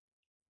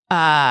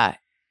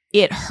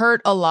 it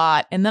hurt a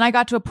lot. And then I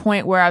got to a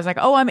point where I was like,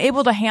 oh, I'm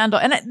able to handle,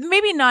 and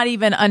maybe not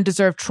even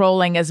undeserved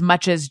trolling as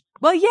much as,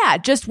 well, yeah,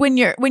 just when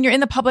you're in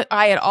the public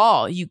eye at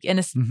all,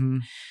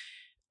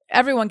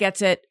 everyone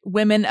gets it.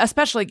 Women,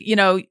 especially,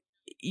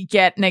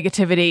 get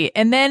negativity.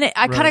 And then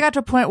I kind of got to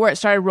a point where it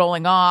started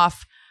rolling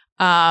off.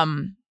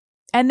 And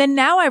then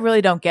now I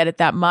really don't get it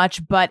that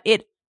much, but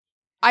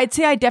I'd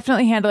say I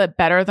definitely handle it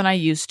better than I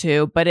used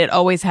to, but it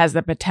always has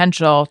the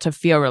potential to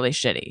feel really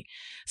shitty.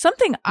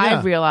 Something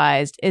I've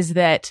realized is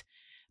that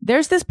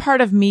there's this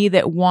part of me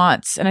that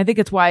wants, and I think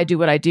it's why I do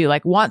what I do,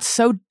 wants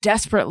so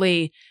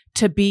desperately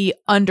to be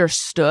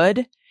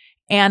understood.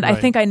 And I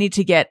think I need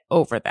to get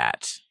over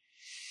that.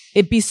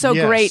 It'd be so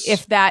great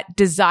if that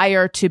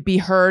desire to be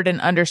heard and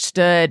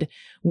understood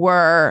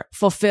were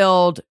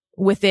fulfilled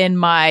within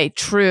my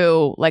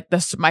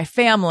my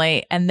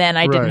family, and then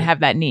I didn't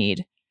have that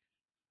need.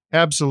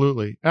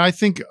 Absolutely. And I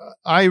think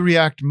I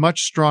react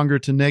much stronger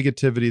to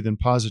negativity than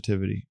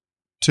positivity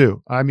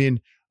too. I mean,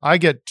 I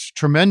get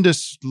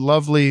tremendous,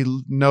 lovely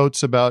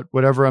notes about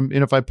whatever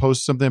if I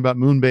post something about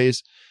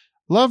Moonbase.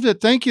 Loved it.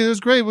 Thank you. It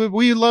was great.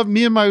 We loved,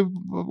 me and my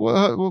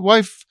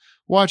wife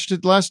watched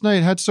it last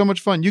night. Had so much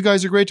fun. You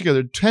guys are great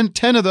together.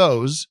 10 of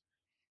those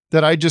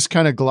that I just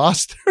kind of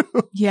glossed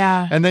through.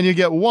 Yeah. And then you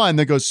get one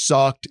that goes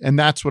sucked. And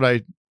that's what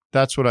I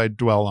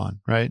dwell on.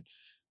 Right.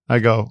 I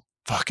go,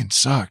 fucking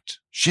sucked.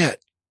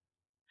 Shit.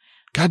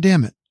 God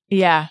damn it.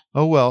 Yeah.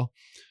 Oh, well.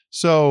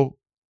 So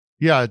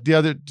yeah, the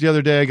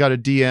other day I got a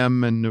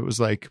DM and it was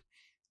a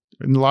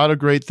lot of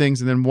great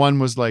things. And then one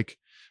was like,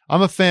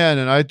 I'm a fan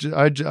and I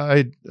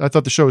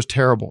thought the show was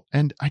terrible.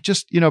 And I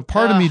just,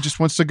 part of me just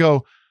wants to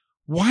go,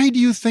 why do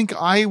you think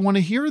I want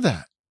to hear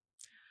that?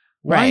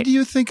 Why do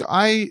you think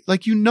that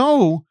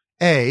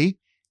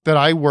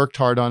I worked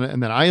hard on it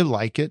and that I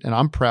like it and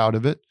I'm proud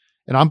of it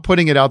and I'm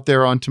putting it out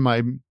there onto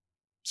my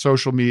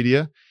social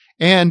media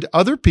and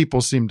other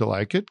people seem to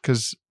like it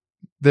because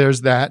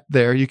there's that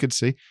there you could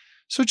see.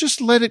 So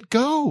just let it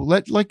go.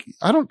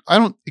 I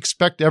don't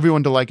expect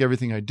everyone to like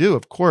everything I do,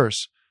 of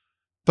course,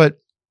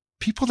 but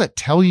people that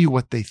tell you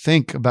what they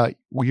think about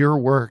your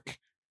work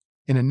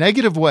in a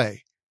negative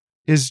way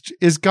is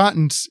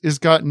gotten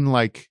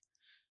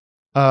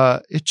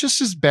it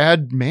just is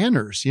bad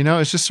manners.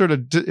 It's just sort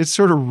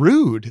of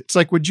rude. It's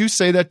like, would you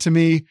say that to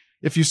me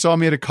if you saw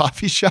me at a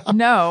coffee shop?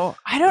 No,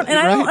 I don't. And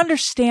I don't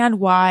understand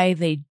why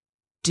they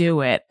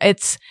do it.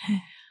 It's,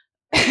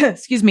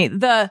 excuse me,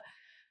 the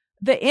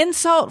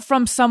insult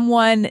from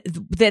someone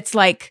that's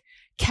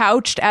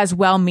couched as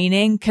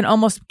well-meaning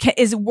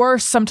is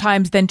worse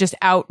sometimes than just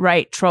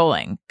outright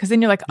trolling. Because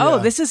then you're like,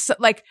 this is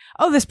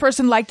this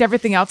person liked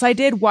everything else I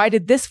did. Why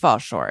did this fall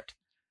short?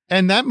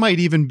 And that might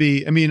even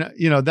be,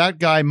 that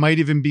guy might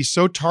even be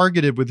so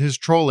targeted with his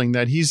trolling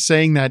that he's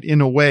saying that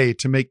in a way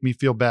to make me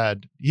feel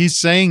bad. He's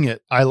saying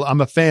it.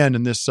 I'm a fan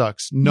and this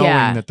sucks,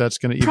 knowing that that's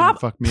going to even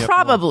fuck me up.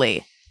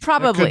 Probably.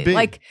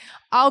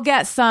 I'll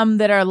get some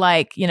that are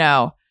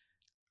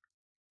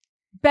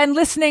been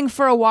listening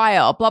for a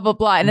while, blah, blah,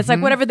 blah. And it's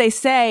whatever they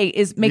say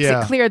makes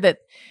it clear that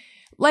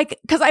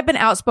because I've been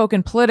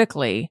outspoken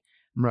politically.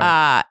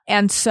 Right.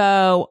 And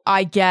so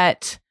I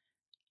get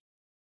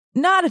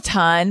not a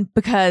ton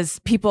because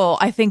people,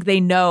 I think they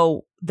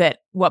know that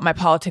what my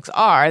politics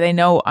are. They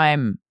know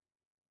I'm,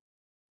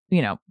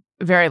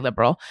 very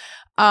liberal.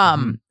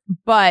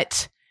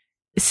 But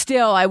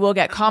still I will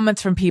get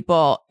comments from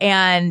people,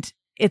 and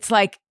it's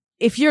like,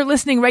 if you're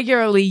listening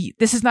regularly,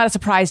 this is not a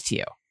surprise to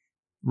you.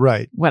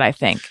 Right. What I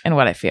think and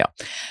what I feel.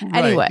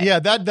 Right. Anyway. Yeah,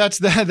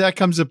 that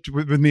comes up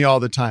with me all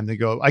the time. They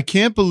go, I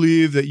can't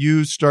believe that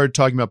you started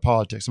talking about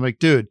politics. I'm like,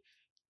 dude,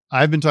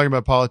 I've been talking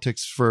about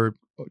politics for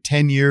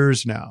 10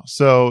 years now.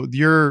 So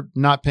you're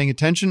not paying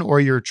attention,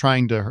 or you're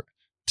trying to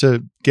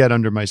get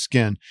under my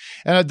skin.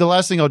 And the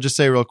last thing I'll just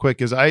say real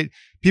quick is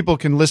people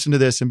can listen to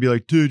this and be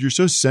like, dude, you're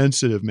so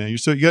sensitive, man.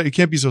 You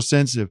can't be so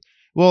sensitive.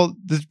 Well,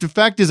 the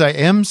fact is I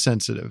am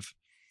sensitive.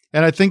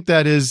 And I think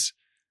that is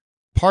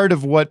part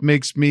of what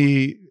makes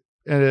me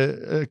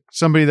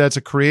somebody that's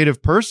a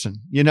creative person.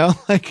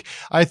 Like,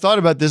 I thought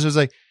about this. It was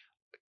like,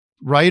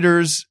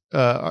 writers,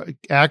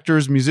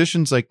 actors,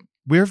 musicians, like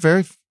we're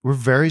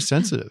very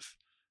sensitive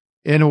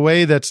in a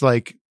way that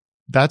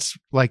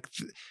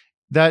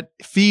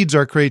feeds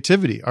our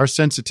creativity, our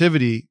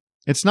sensitivity.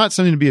 It's not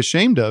something to be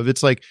ashamed of.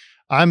 It's like,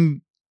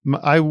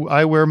 I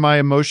wear my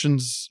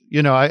emotions,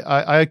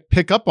 I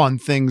pick up on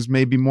things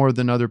maybe more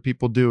than other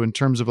people do in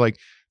terms of like,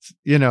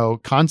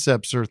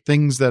 concepts or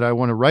things that I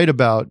want to write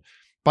about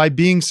by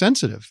being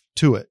sensitive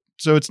to it.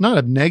 So it's not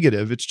a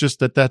negative. It's just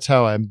that's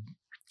how I'm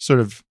sort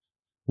of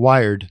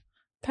wired.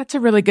 That's a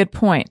really good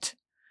point.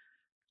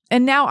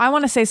 And now I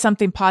want to say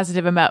something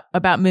positive about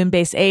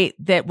Moonbase 8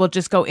 that will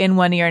just go in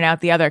one ear and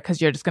out the other,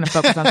 because you're just going to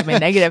focus on something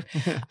negative.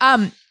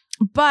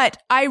 But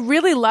I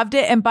really loved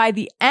it. And by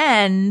the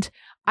end,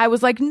 I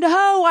was like,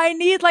 no, I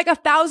need like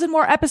 1,000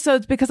 more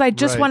episodes, because I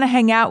just want to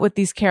hang out with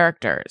these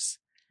characters.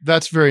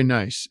 That's very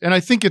nice. And I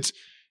think it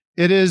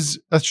is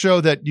a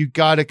show that you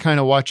got to kind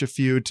of watch a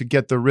few to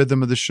get the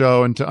rhythm of the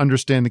show and to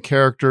understand the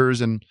characters.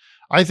 And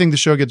I think the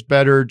show gets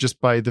better just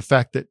by the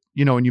fact that,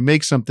 when you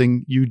make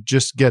something, you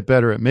just get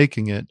better at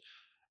making it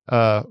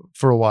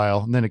for a while,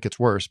 and then it gets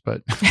worse.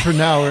 But for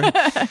now,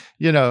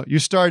 you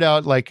start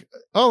out like,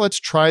 oh, let's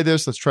try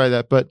this, let's try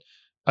that. But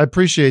I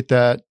appreciate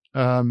that.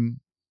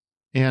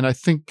 And I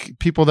think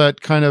people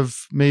that kind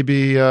of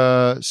maybe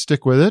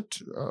stick with it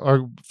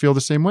feel the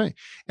same way.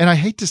 And I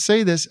hate to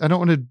say this, I don't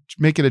want to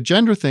make it a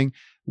gender thing.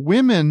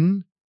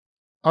 Women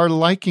are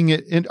liking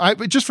it, and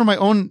just from my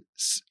own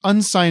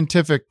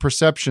unscientific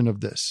perception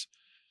of this,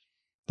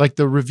 like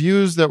the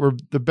reviews that were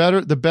the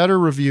better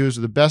reviews,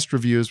 or the best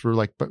reviews, were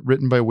like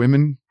written by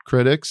women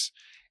critics,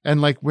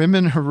 and like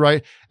women are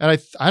right. And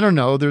I don't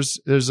know. There's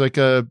like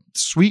a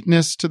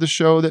sweetness to the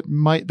show that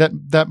might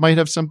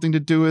have something to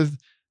do with.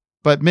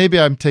 But maybe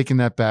I'm taking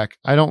that back.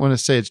 I don't want to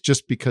say it's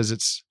just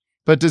because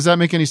but does that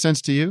make any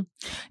sense to you?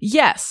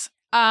 Yes.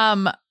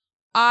 My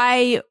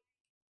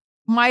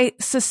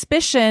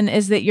suspicion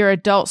is that your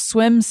Adult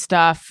Swim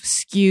stuff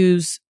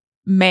skews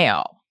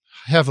male.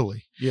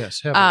 Heavily.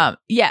 Yes. Heavily.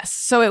 Yes.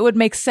 So it would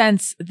make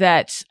sense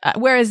that,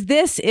 whereas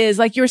this is,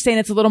 like you were saying,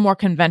 it's a little more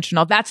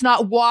conventional. That's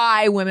not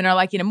why women are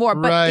liking it more,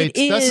 but right. It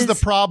is. This is the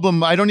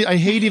problem. I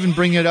hate even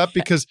bringing it up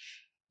because,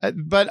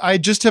 but I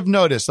just have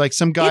noticed, like,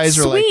 some guys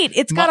are sweet. like,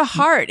 it's got a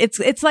heart.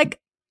 It's like,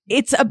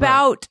 it's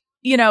about,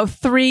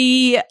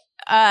 three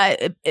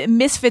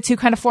misfits who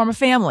kind of form a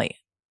family.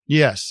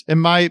 Yes.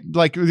 And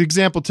the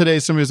example today,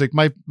 somebody was like,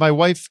 my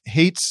wife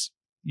hates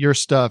your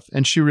stuff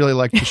and she really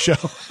liked the show.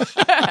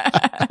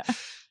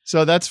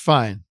 So that's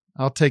fine.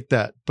 I'll take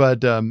that.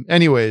 But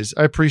anyways,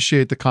 I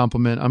appreciate the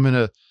compliment. I'm going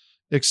to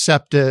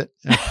accept it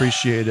and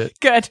appreciate it.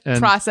 Good. And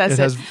process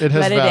it. It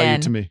has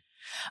value to me.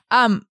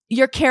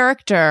 Your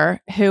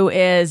character, who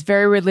is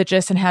very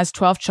religious and has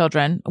 12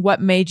 children, what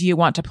made you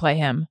want to play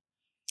him?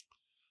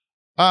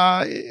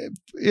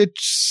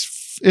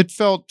 It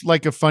felt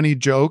like a funny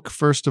joke,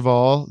 first of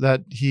all,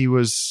 that he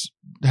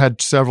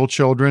had several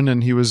children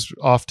and he was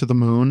off to the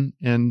moon,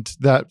 and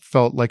that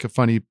felt like a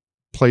funny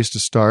place to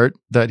start,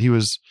 that he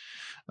was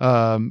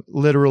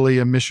literally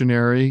a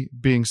missionary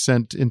being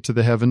sent into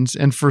the heavens.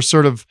 And for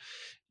sort of,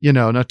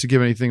 not to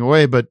give anything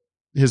away, but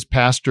his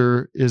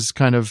pastor is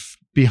kind of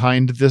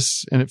behind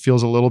this, and it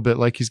feels a little bit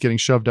like he's getting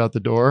shoved out the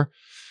door.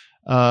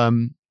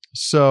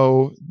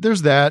 So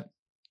there's that.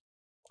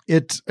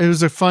 It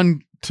was a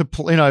fun to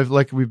play.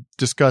 Like we've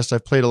discussed,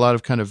 I've played a lot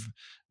of kind of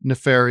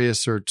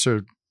nefarious or sort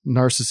of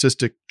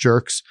narcissistic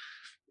jerks.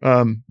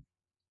 And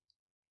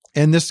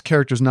this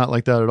character's not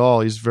like that at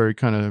all. He's very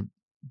kind of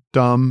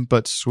dumb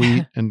but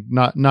sweet and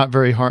not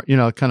very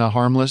kind of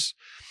harmless.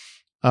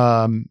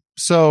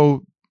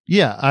 So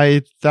yeah,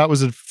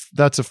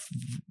 that's a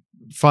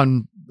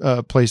fun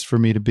place for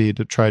me to be,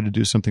 to try to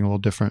do something a little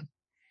different.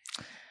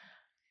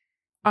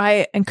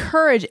 I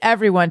encourage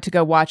everyone to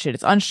go watch it.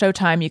 It's on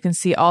Showtime. You can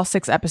see all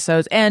 6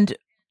 episodes. And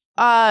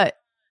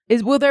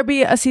will there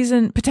be a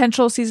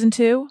potential season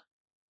 2?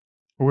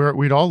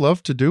 We'd all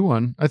love to do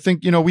one. I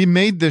think, we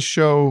made this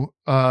show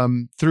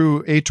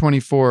through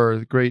A24,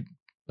 the great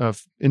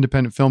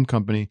independent film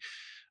company,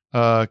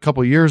 a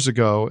couple years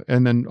ago,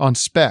 and then on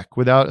spec,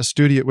 without a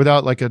studio,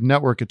 without like a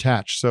network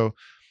attached. So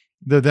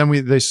then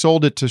they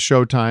sold it to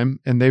Showtime,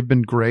 and they've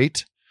been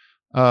great.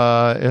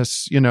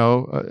 As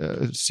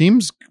it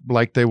seems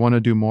like they want to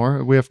do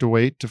more. We have to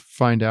wait to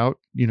find out.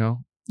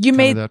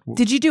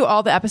 Did you do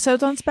all the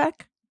episodes on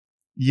spec?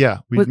 Yeah,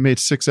 we Was- made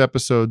 6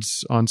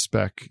 episodes on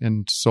spec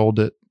and sold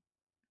it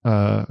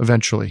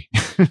eventually.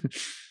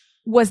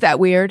 Was that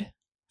weird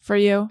for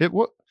you? It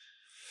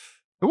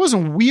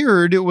wasn't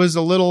weird. It was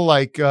a little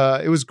like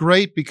it was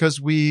great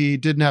because we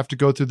didn't have to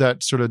go through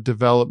that sort of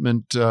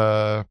development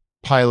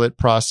pilot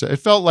process. It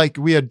felt like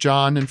we had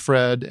John and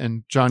Fred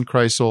and John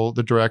Kreisel,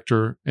 the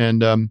director,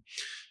 and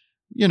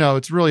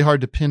it's really hard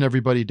to pin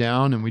everybody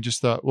down. And we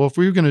just thought, well, if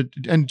we were going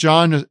to, and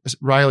John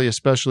Riley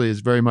especially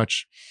is very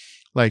much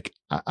like,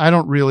 I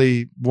don't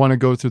really want to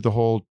go through the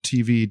whole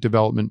TV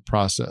development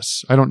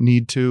process. I don't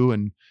need to.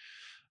 And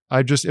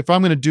if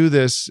I'm going to do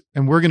this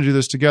and we're going to do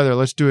this together,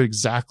 let's do it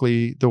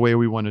exactly the way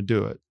we want to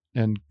do it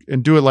and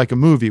do it like a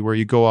movie where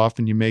you go off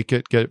and you make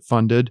it, get it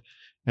funded,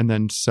 and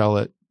then sell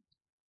it.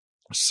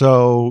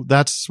 So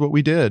that's what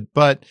we did.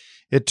 But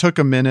it took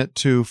a minute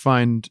to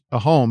find a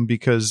home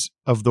because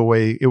of the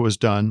way it was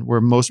done,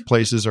 where most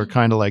places are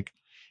kind of like,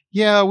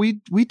 yeah, we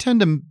tend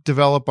to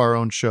develop our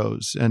own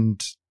shows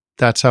and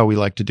that's how we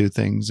like to do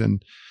things.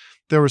 And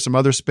there were some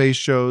other space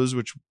shows,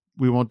 which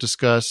we won't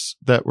discuss,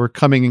 that were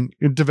coming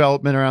in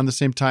development around the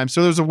same time.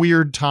 So there was a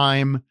weird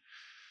time.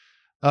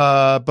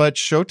 But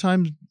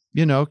Showtime,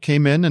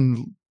 came in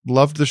and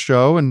loved the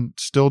show and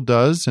still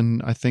does.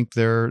 And I think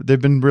they've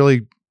been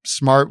really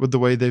smart with the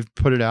way they've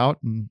put it out.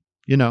 And,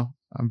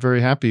 I'm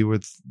very happy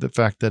with the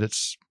fact that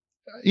it's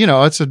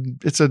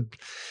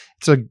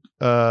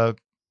a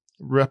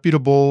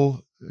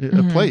reputable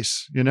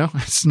place,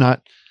 it's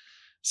not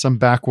some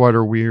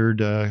backwater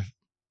weird,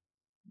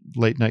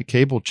 late night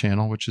cable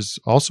channel, which is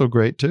also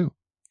great too.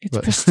 It's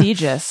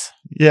prestigious.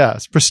 Yeah,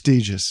 it's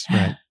prestigious,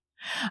 right?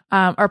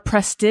 Or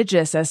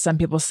prestigious, as some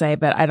people say,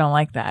 but I don't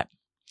like that.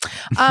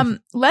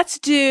 Let's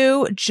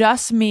do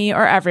Just Me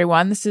or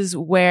Everyone. This is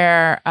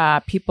where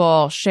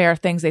people share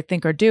things they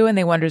think or do, and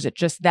they wonder, is it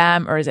just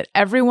them or is it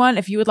everyone?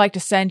 If you would like to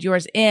send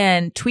yours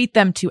in, tweet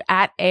them to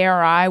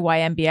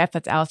 @ARIYMBF.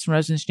 That's Allison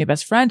Rosen's new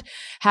best friend.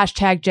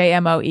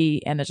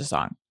 #JMOE, and there's a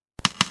song.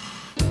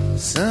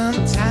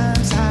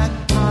 Sometimes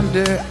I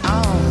ponder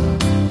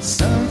on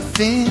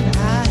something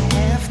I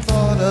have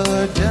thought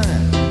or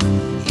done.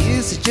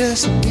 Is it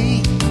just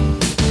me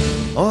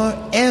or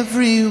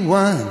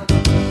everyone?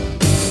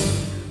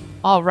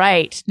 All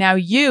right. Now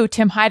you,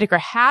 Tim Heidecker,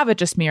 have a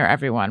Just Me or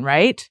Everyone,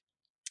 right?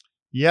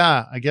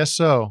 Yeah, I guess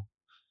so.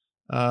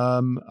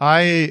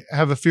 I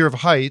have a fear of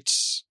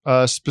heights,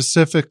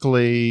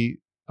 specifically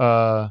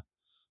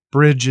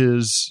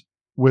bridges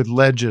with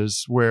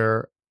ledges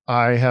where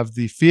I have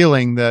the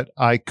feeling that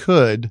I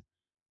could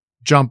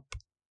jump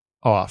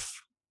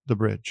off the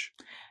bridge.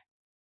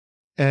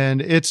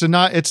 And it's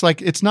not a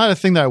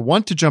thing that I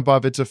want to jump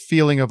off. It's a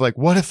feeling of like,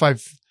 what if I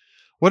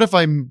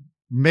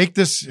make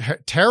this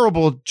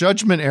terrible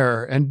judgment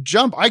error and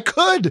jump? I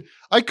could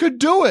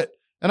do it.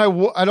 And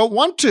I don't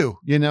want to,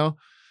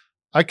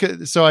 I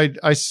could. So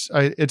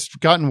it's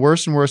gotten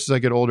worse and worse as I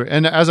get older.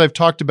 And as I've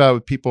talked about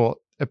with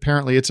people,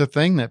 apparently it's a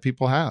thing that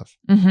people have.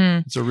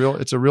 Mm-hmm.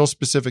 It's a real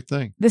specific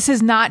thing. This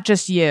is not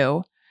just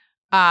you.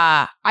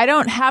 I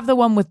don't have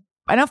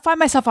I don't find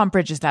myself on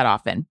bridges that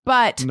often,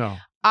 but No.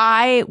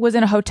 I was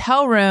in a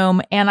hotel room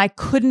and I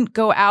couldn't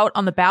go out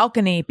on the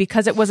balcony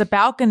because it was a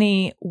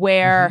balcony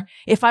where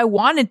if I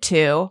wanted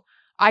to,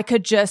 I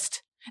could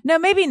just, no,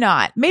 maybe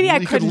not. Maybe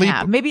I couldn't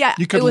have. Maybe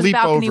it was a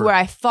balcony where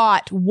I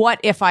thought, what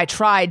if I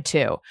tried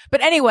to?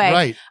 But anyway,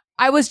 Right.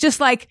 I was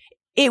just like,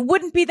 it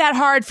wouldn't be that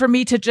hard for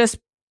me to just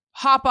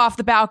hop off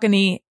the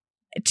balcony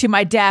to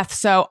my death.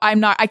 So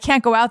I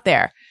can't go out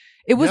there.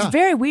 It was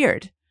very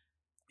weird.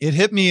 It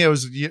hit me. It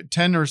was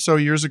 10 or so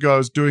years ago. I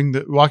was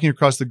walking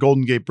across the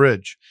Golden Gate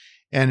Bridge,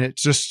 and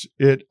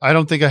I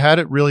don't think I had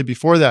it really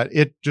before that.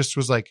 It just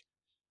was like,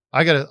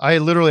 I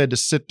literally had to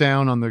sit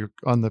down on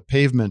the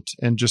pavement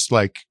and just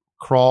like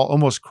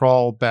almost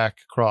crawl back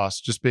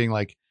across, just being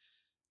like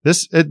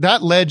that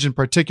ledge in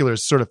particular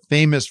is sort of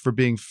famous for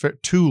being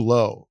too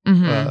low.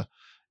 Mm-hmm.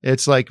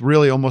 It's like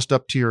really almost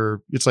up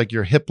to it's like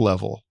your hip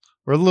level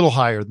or a little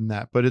higher than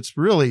that, but it's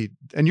really,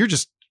 and you're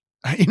just,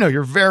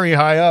 you're very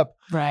high up.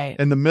 Right.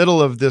 In the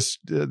middle of this,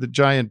 the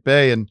giant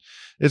bay. And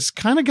it's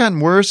kind of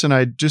gotten worse. And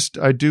I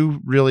do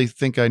really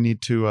think I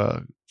need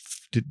to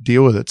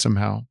deal with it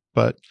somehow.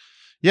 But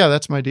yeah,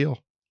 that's my deal.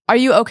 Are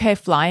you okay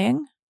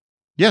flying?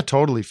 Yeah,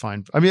 totally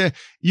fine. I mean,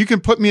 you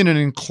can put me in an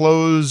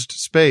enclosed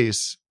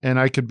space and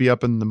I could be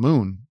up in the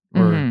moon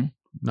or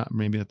not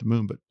maybe at the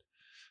moon, but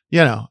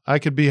I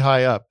could be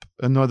high up.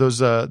 And those,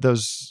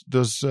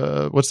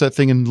 what's that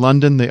thing in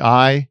London? The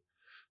Eye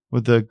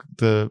with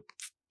the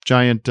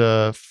giant,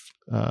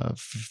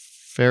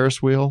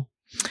 Ferris wheel.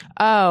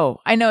 Oh,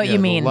 I know what you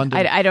mean.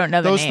 I don't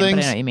know the name, but I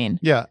know what you mean.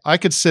 Yeah, I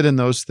could sit in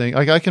those things.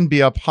 Like I can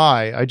be up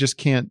high. I just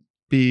can't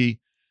be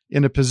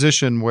in a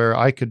position where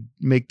I could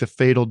make the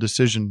fatal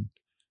decision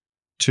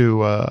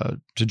to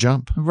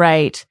jump.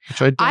 Right.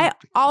 Which I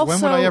also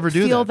when would I ever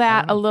do feel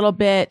that a little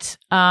bit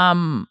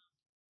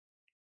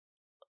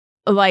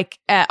like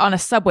on a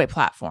subway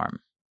platform.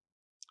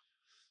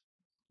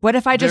 What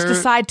if I just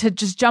decide to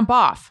just jump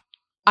off?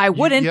 I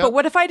wouldn't, but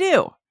what if I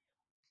do?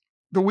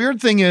 the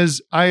weird thing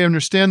is, I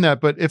understand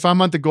that, but if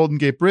I'm on the Golden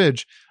Gate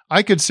Bridge,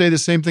 I could say the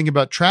same thing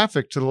about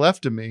traffic to the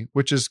left of me,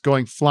 which is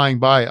going flying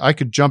by. I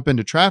could jump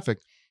into traffic.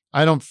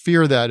 I don't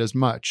fear that as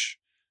much.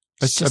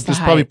 It's just the There's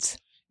probably- heights.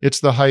 It's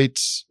the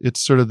heights. It's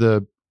sort of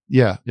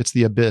it's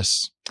the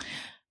abyss.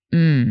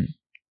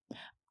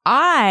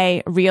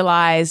 I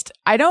realized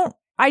I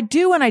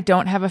do and I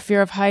don't have a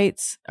fear of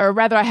heights, or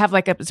rather I have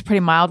it's a pretty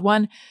mild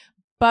one.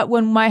 But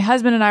when my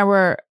husband and I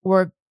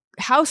were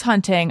house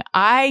hunting,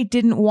 I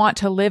didn't want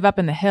to live up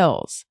in the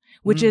hills,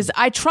 which is,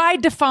 I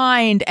tried to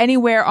find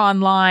anywhere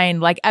online,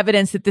 like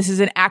evidence that this is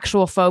an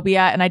actual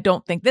phobia. And I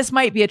don't think this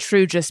might be a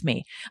true just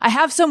me. I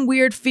have some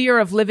weird fear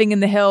of living in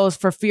the hills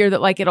for fear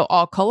that it'll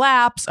all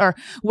collapse, or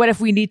what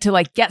if we need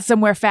to get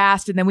somewhere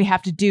fast and then we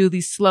have to do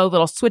these slow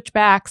little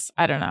switchbacks.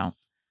 I don't know.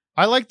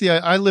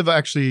 I live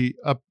actually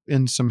up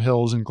in some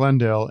hills in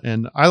Glendale,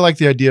 and I like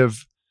the idea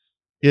of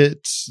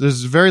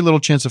there's very little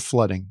chance of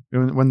flooding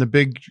when the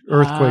big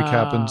earthquake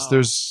happens.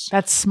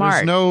 That's smart.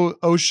 There's no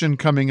ocean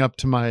coming up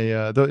to my,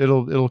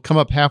 it'll come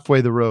up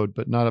halfway the road,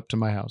 but not up to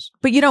my house.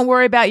 But you don't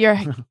worry about your,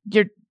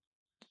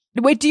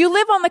 wait, do you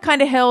live on the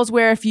kind of hills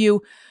where if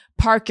you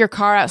park your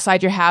car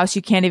outside your house,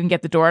 you can't even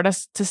get the door to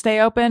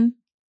stay open?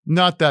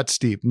 Not that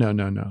steep. No.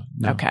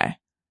 Okay.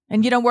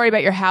 And you don't worry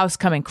about your house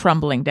coming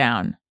crumbling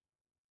down?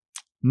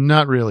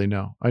 Not really.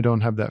 No, I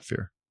don't have that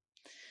fear.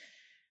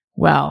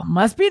 Well,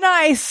 must be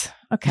nice.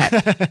 Okay.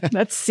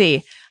 Let's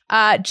see.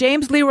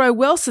 James Leroy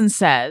Wilson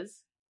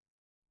says,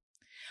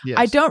 Yes.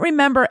 I don't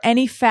remember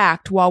any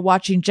fact while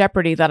watching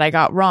Jeopardy that I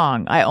got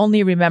wrong. I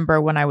only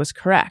remember when I was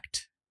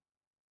correct.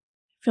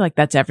 I feel like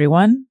that's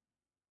everyone.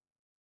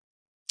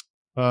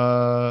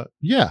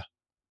 Yeah.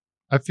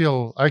 I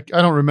feel I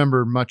don't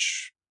remember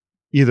much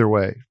either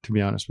way, to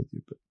be honest with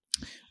you. But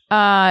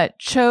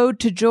Chode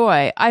to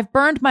Joy. I've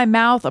burned my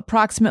mouth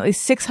approximately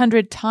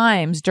 600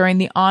 times during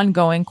the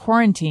ongoing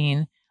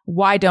quarantine.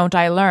 Why don't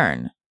I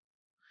learn?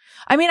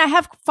 I mean, I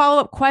have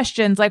follow-up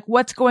questions like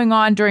what's going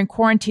on during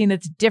quarantine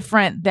that's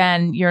different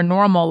than your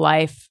normal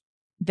life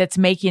that's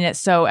making it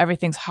so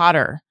everything's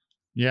hotter.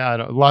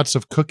 yeah, lots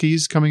of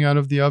cookies coming out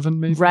of the oven,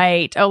 maybe.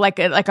 Right. Oh, like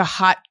a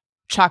hot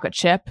chocolate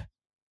chip.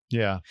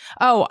 Yeah.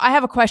 Oh, I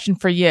have a question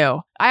for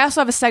you. I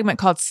also have a segment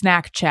called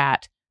Snack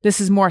Chat. This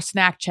is more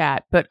snack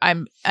chat, but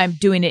I'm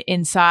doing it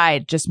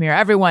inside Just Mirror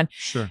Everyone.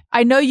 Sure.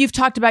 I know you've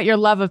talked about your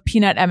love of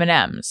peanut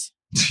M&Ms.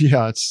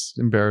 Yeah, it's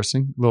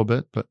embarrassing a little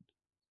bit, but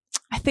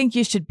I think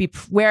you should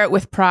wear it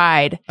with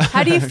pride.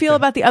 How do you feel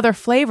about the other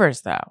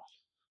flavors, though?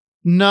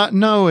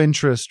 no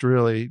interest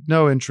really.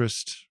 No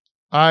interest.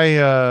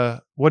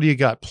 What do you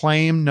got?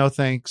 Plain? No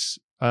thanks.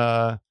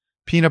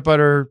 Peanut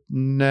butter?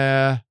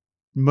 Nah.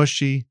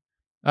 Mushy.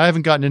 I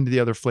haven't gotten into the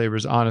other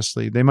flavors,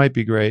 honestly. They might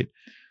be great.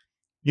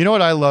 You know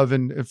what I love,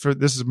 and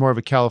this is more of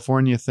a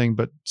California thing,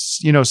 but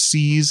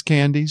C's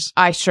candies.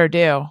 I sure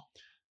do.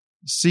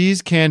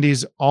 C's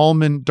candies,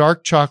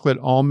 dark chocolate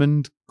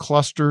almond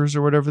clusters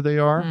or whatever they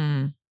are.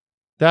 Mm.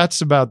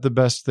 That's about the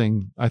best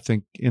thing I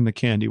think in the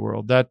candy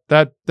world. That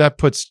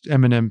puts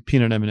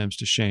peanut M&Ms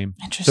to shame.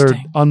 Interesting.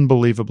 They're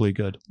unbelievably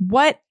good.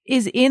 What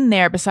is in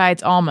there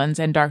besides almonds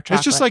and dark chocolate?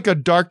 It's just like a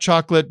dark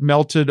chocolate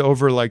melted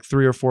over like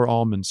 3 or 4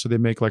 almonds. So they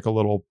make like a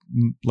little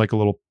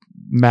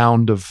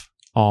mound of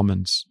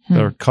almonds that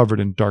are covered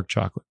in dark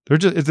chocolate.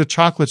 The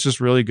chocolate's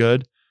just really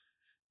good,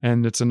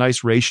 and it's a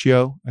nice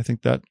ratio. I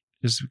think that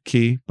is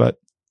key. But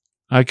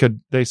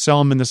they sell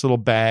them in this little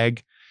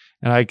bag,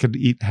 and I could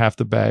eat half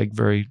the bag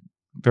very,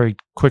 very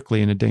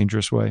quickly in a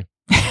dangerous way.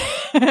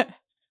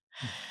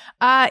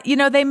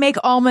 They make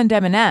almond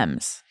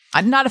M&Ms.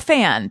 I'm not a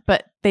fan,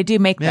 but they do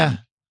make them.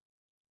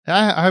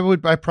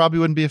 I probably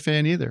wouldn't be a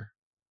fan either.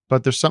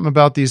 But there's something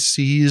about these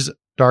C's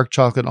dark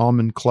chocolate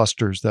almond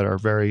clusters that are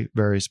very,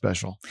 very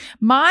special.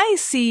 My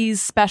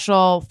C's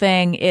special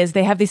thing is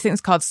they have these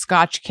things called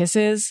Scotch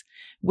Kisses,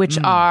 which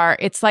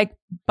it's like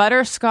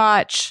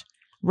butterscotch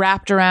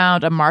wrapped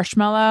around a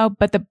marshmallow,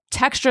 but the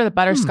texture of the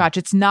butterscotch,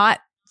 it's not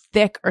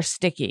thick or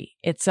sticky.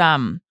 It's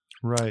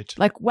right,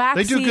 like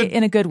waxy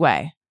in a good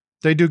way.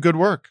 They do good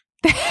work.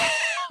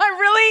 I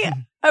really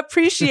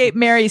appreciate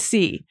Mary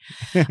C.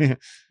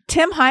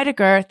 Tim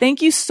Heidegger,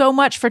 thank you so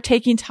much for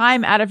taking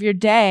time out of your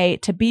day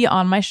to be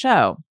on my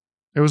show.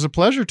 It was a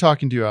pleasure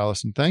talking to you,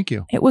 Allison. Thank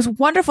you. It was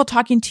wonderful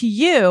talking to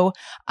you.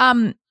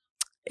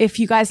 If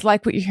you guys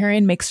like what you're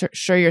hearing, make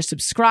sure you're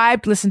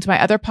subscribed. Listen to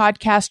my other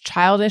podcast,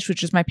 Childish,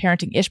 which is my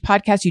parenting-ish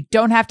podcast. You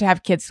don't have to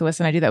have kids to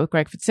listen. I do that with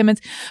Greg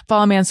Fitzsimmons.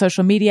 Follow me on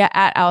social media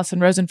at Allison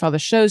Rosen. Follow the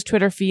show's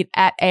Twitter feed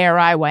at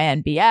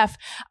ARIYNBF.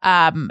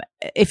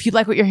 If you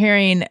like what you're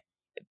hearing,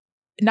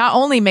 not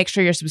only make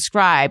sure you're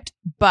subscribed,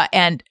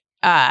 and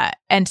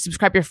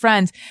subscribe your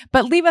friends,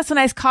 but leave us a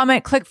nice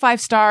comment, click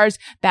 5 stars.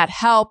 That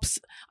helps.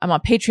 I'm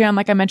on Patreon,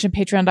 like I mentioned,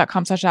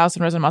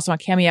 patreon.com/Allison Rosen. I'm also on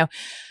Cameo.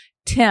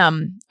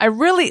 Tim,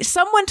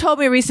 someone told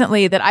me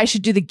recently that I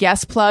should do the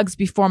guest plugs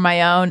before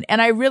my own, and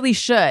I really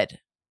should,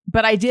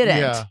 but I didn't.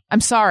 Yeah.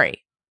 I'm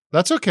sorry.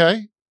 That's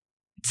okay.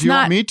 Do you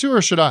want me to,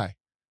 or should I?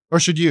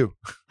 Or should you?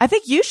 I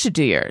think you should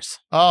do yours.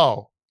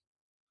 Oh,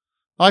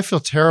 I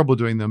feel terrible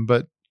doing them,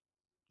 but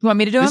You want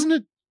me to do isn't them?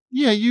 it?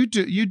 Yeah, you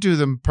do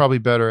them probably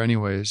better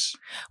anyways.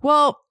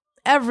 Well,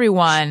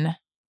 everyone,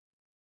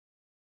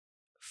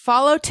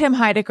 follow Tim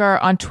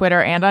Heidecker on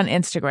Twitter and on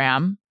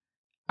Instagram.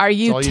 Are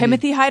you all you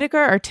Timothy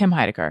Heidecker or Tim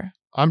Heidecker?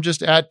 I'm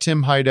just at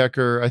Tim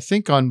Heidecker, I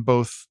think on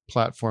both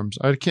platforms.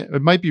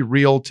 It might be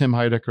real Tim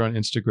Heidecker on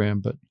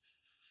Instagram, but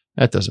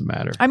that doesn't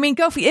matter. I mean,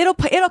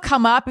 it'll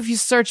come up if you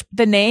search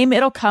the name.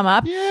 It'll come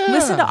up. Yeah.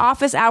 Listen to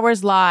Office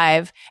Hours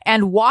Live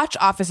and watch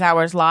Office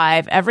Hours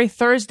Live every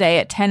Thursday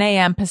at 10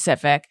 a.m.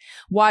 Pacific.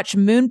 Watch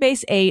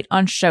Moonbase 8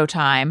 on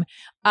Showtime.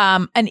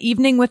 An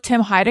Evening with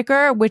Tim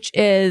Heidecker, which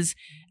is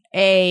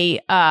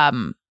a how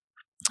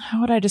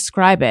would I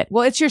describe it?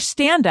 Well, it's your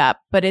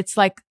stand-up, but it's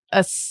like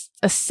a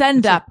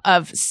send-up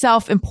of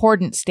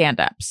self-important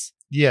stand-ups.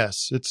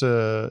 Yes, it's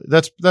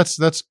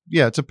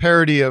it's a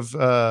parody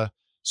of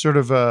sort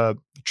of a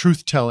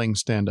truth-telling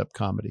stand-up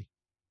comedy.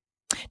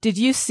 Did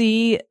you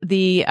see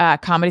the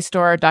Comedy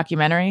Store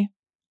documentary?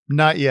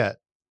 Not yet.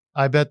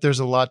 I bet there's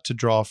a lot to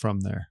draw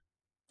from there.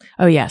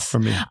 Oh, yes. For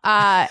me.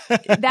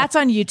 That's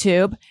on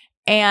YouTube.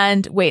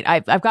 And wait,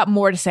 I've got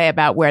more to say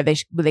about where they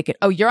could.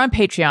 Oh, you're on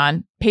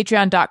Patreon,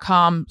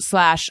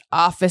 patreon.com/Office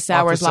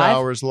Hours Live. Office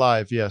Hours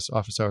Live. Yes.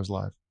 Office Hours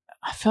Live.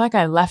 I feel like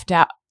I left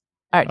out.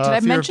 All right. Did I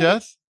mention? Fear of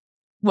Death?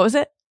 What was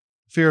it?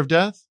 Fear of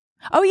Death?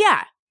 Oh,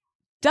 yeah.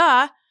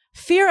 Duh.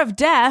 Fear of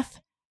Death.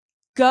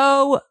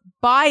 Go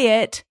buy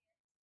it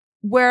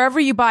wherever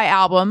you buy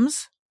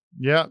albums.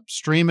 Yeah.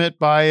 Stream it,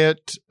 buy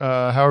it,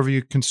 however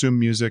you consume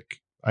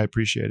music. I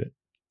appreciate it.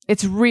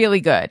 It's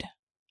really good.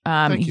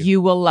 Thank you.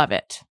 You will love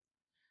it.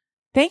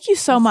 Thank you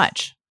so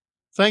much.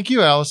 Thank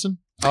you, Allison.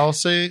 I'll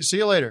see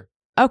you later.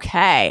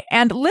 Okay.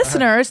 And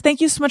listeners,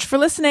 thank you so much for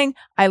listening.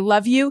 I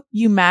love you.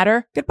 You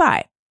matter.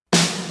 Goodbye.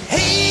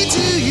 Hey,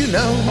 do you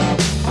know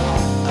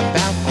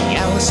about the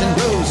Allison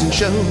Rosen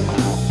show?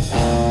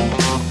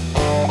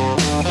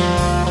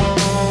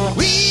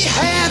 We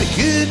had a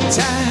good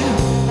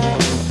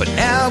time, but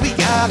now we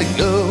gotta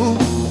go.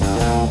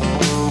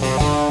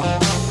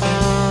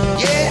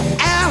 Yeah,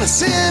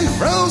 Allison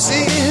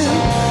Rosen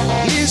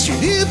is your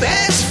new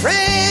best friend.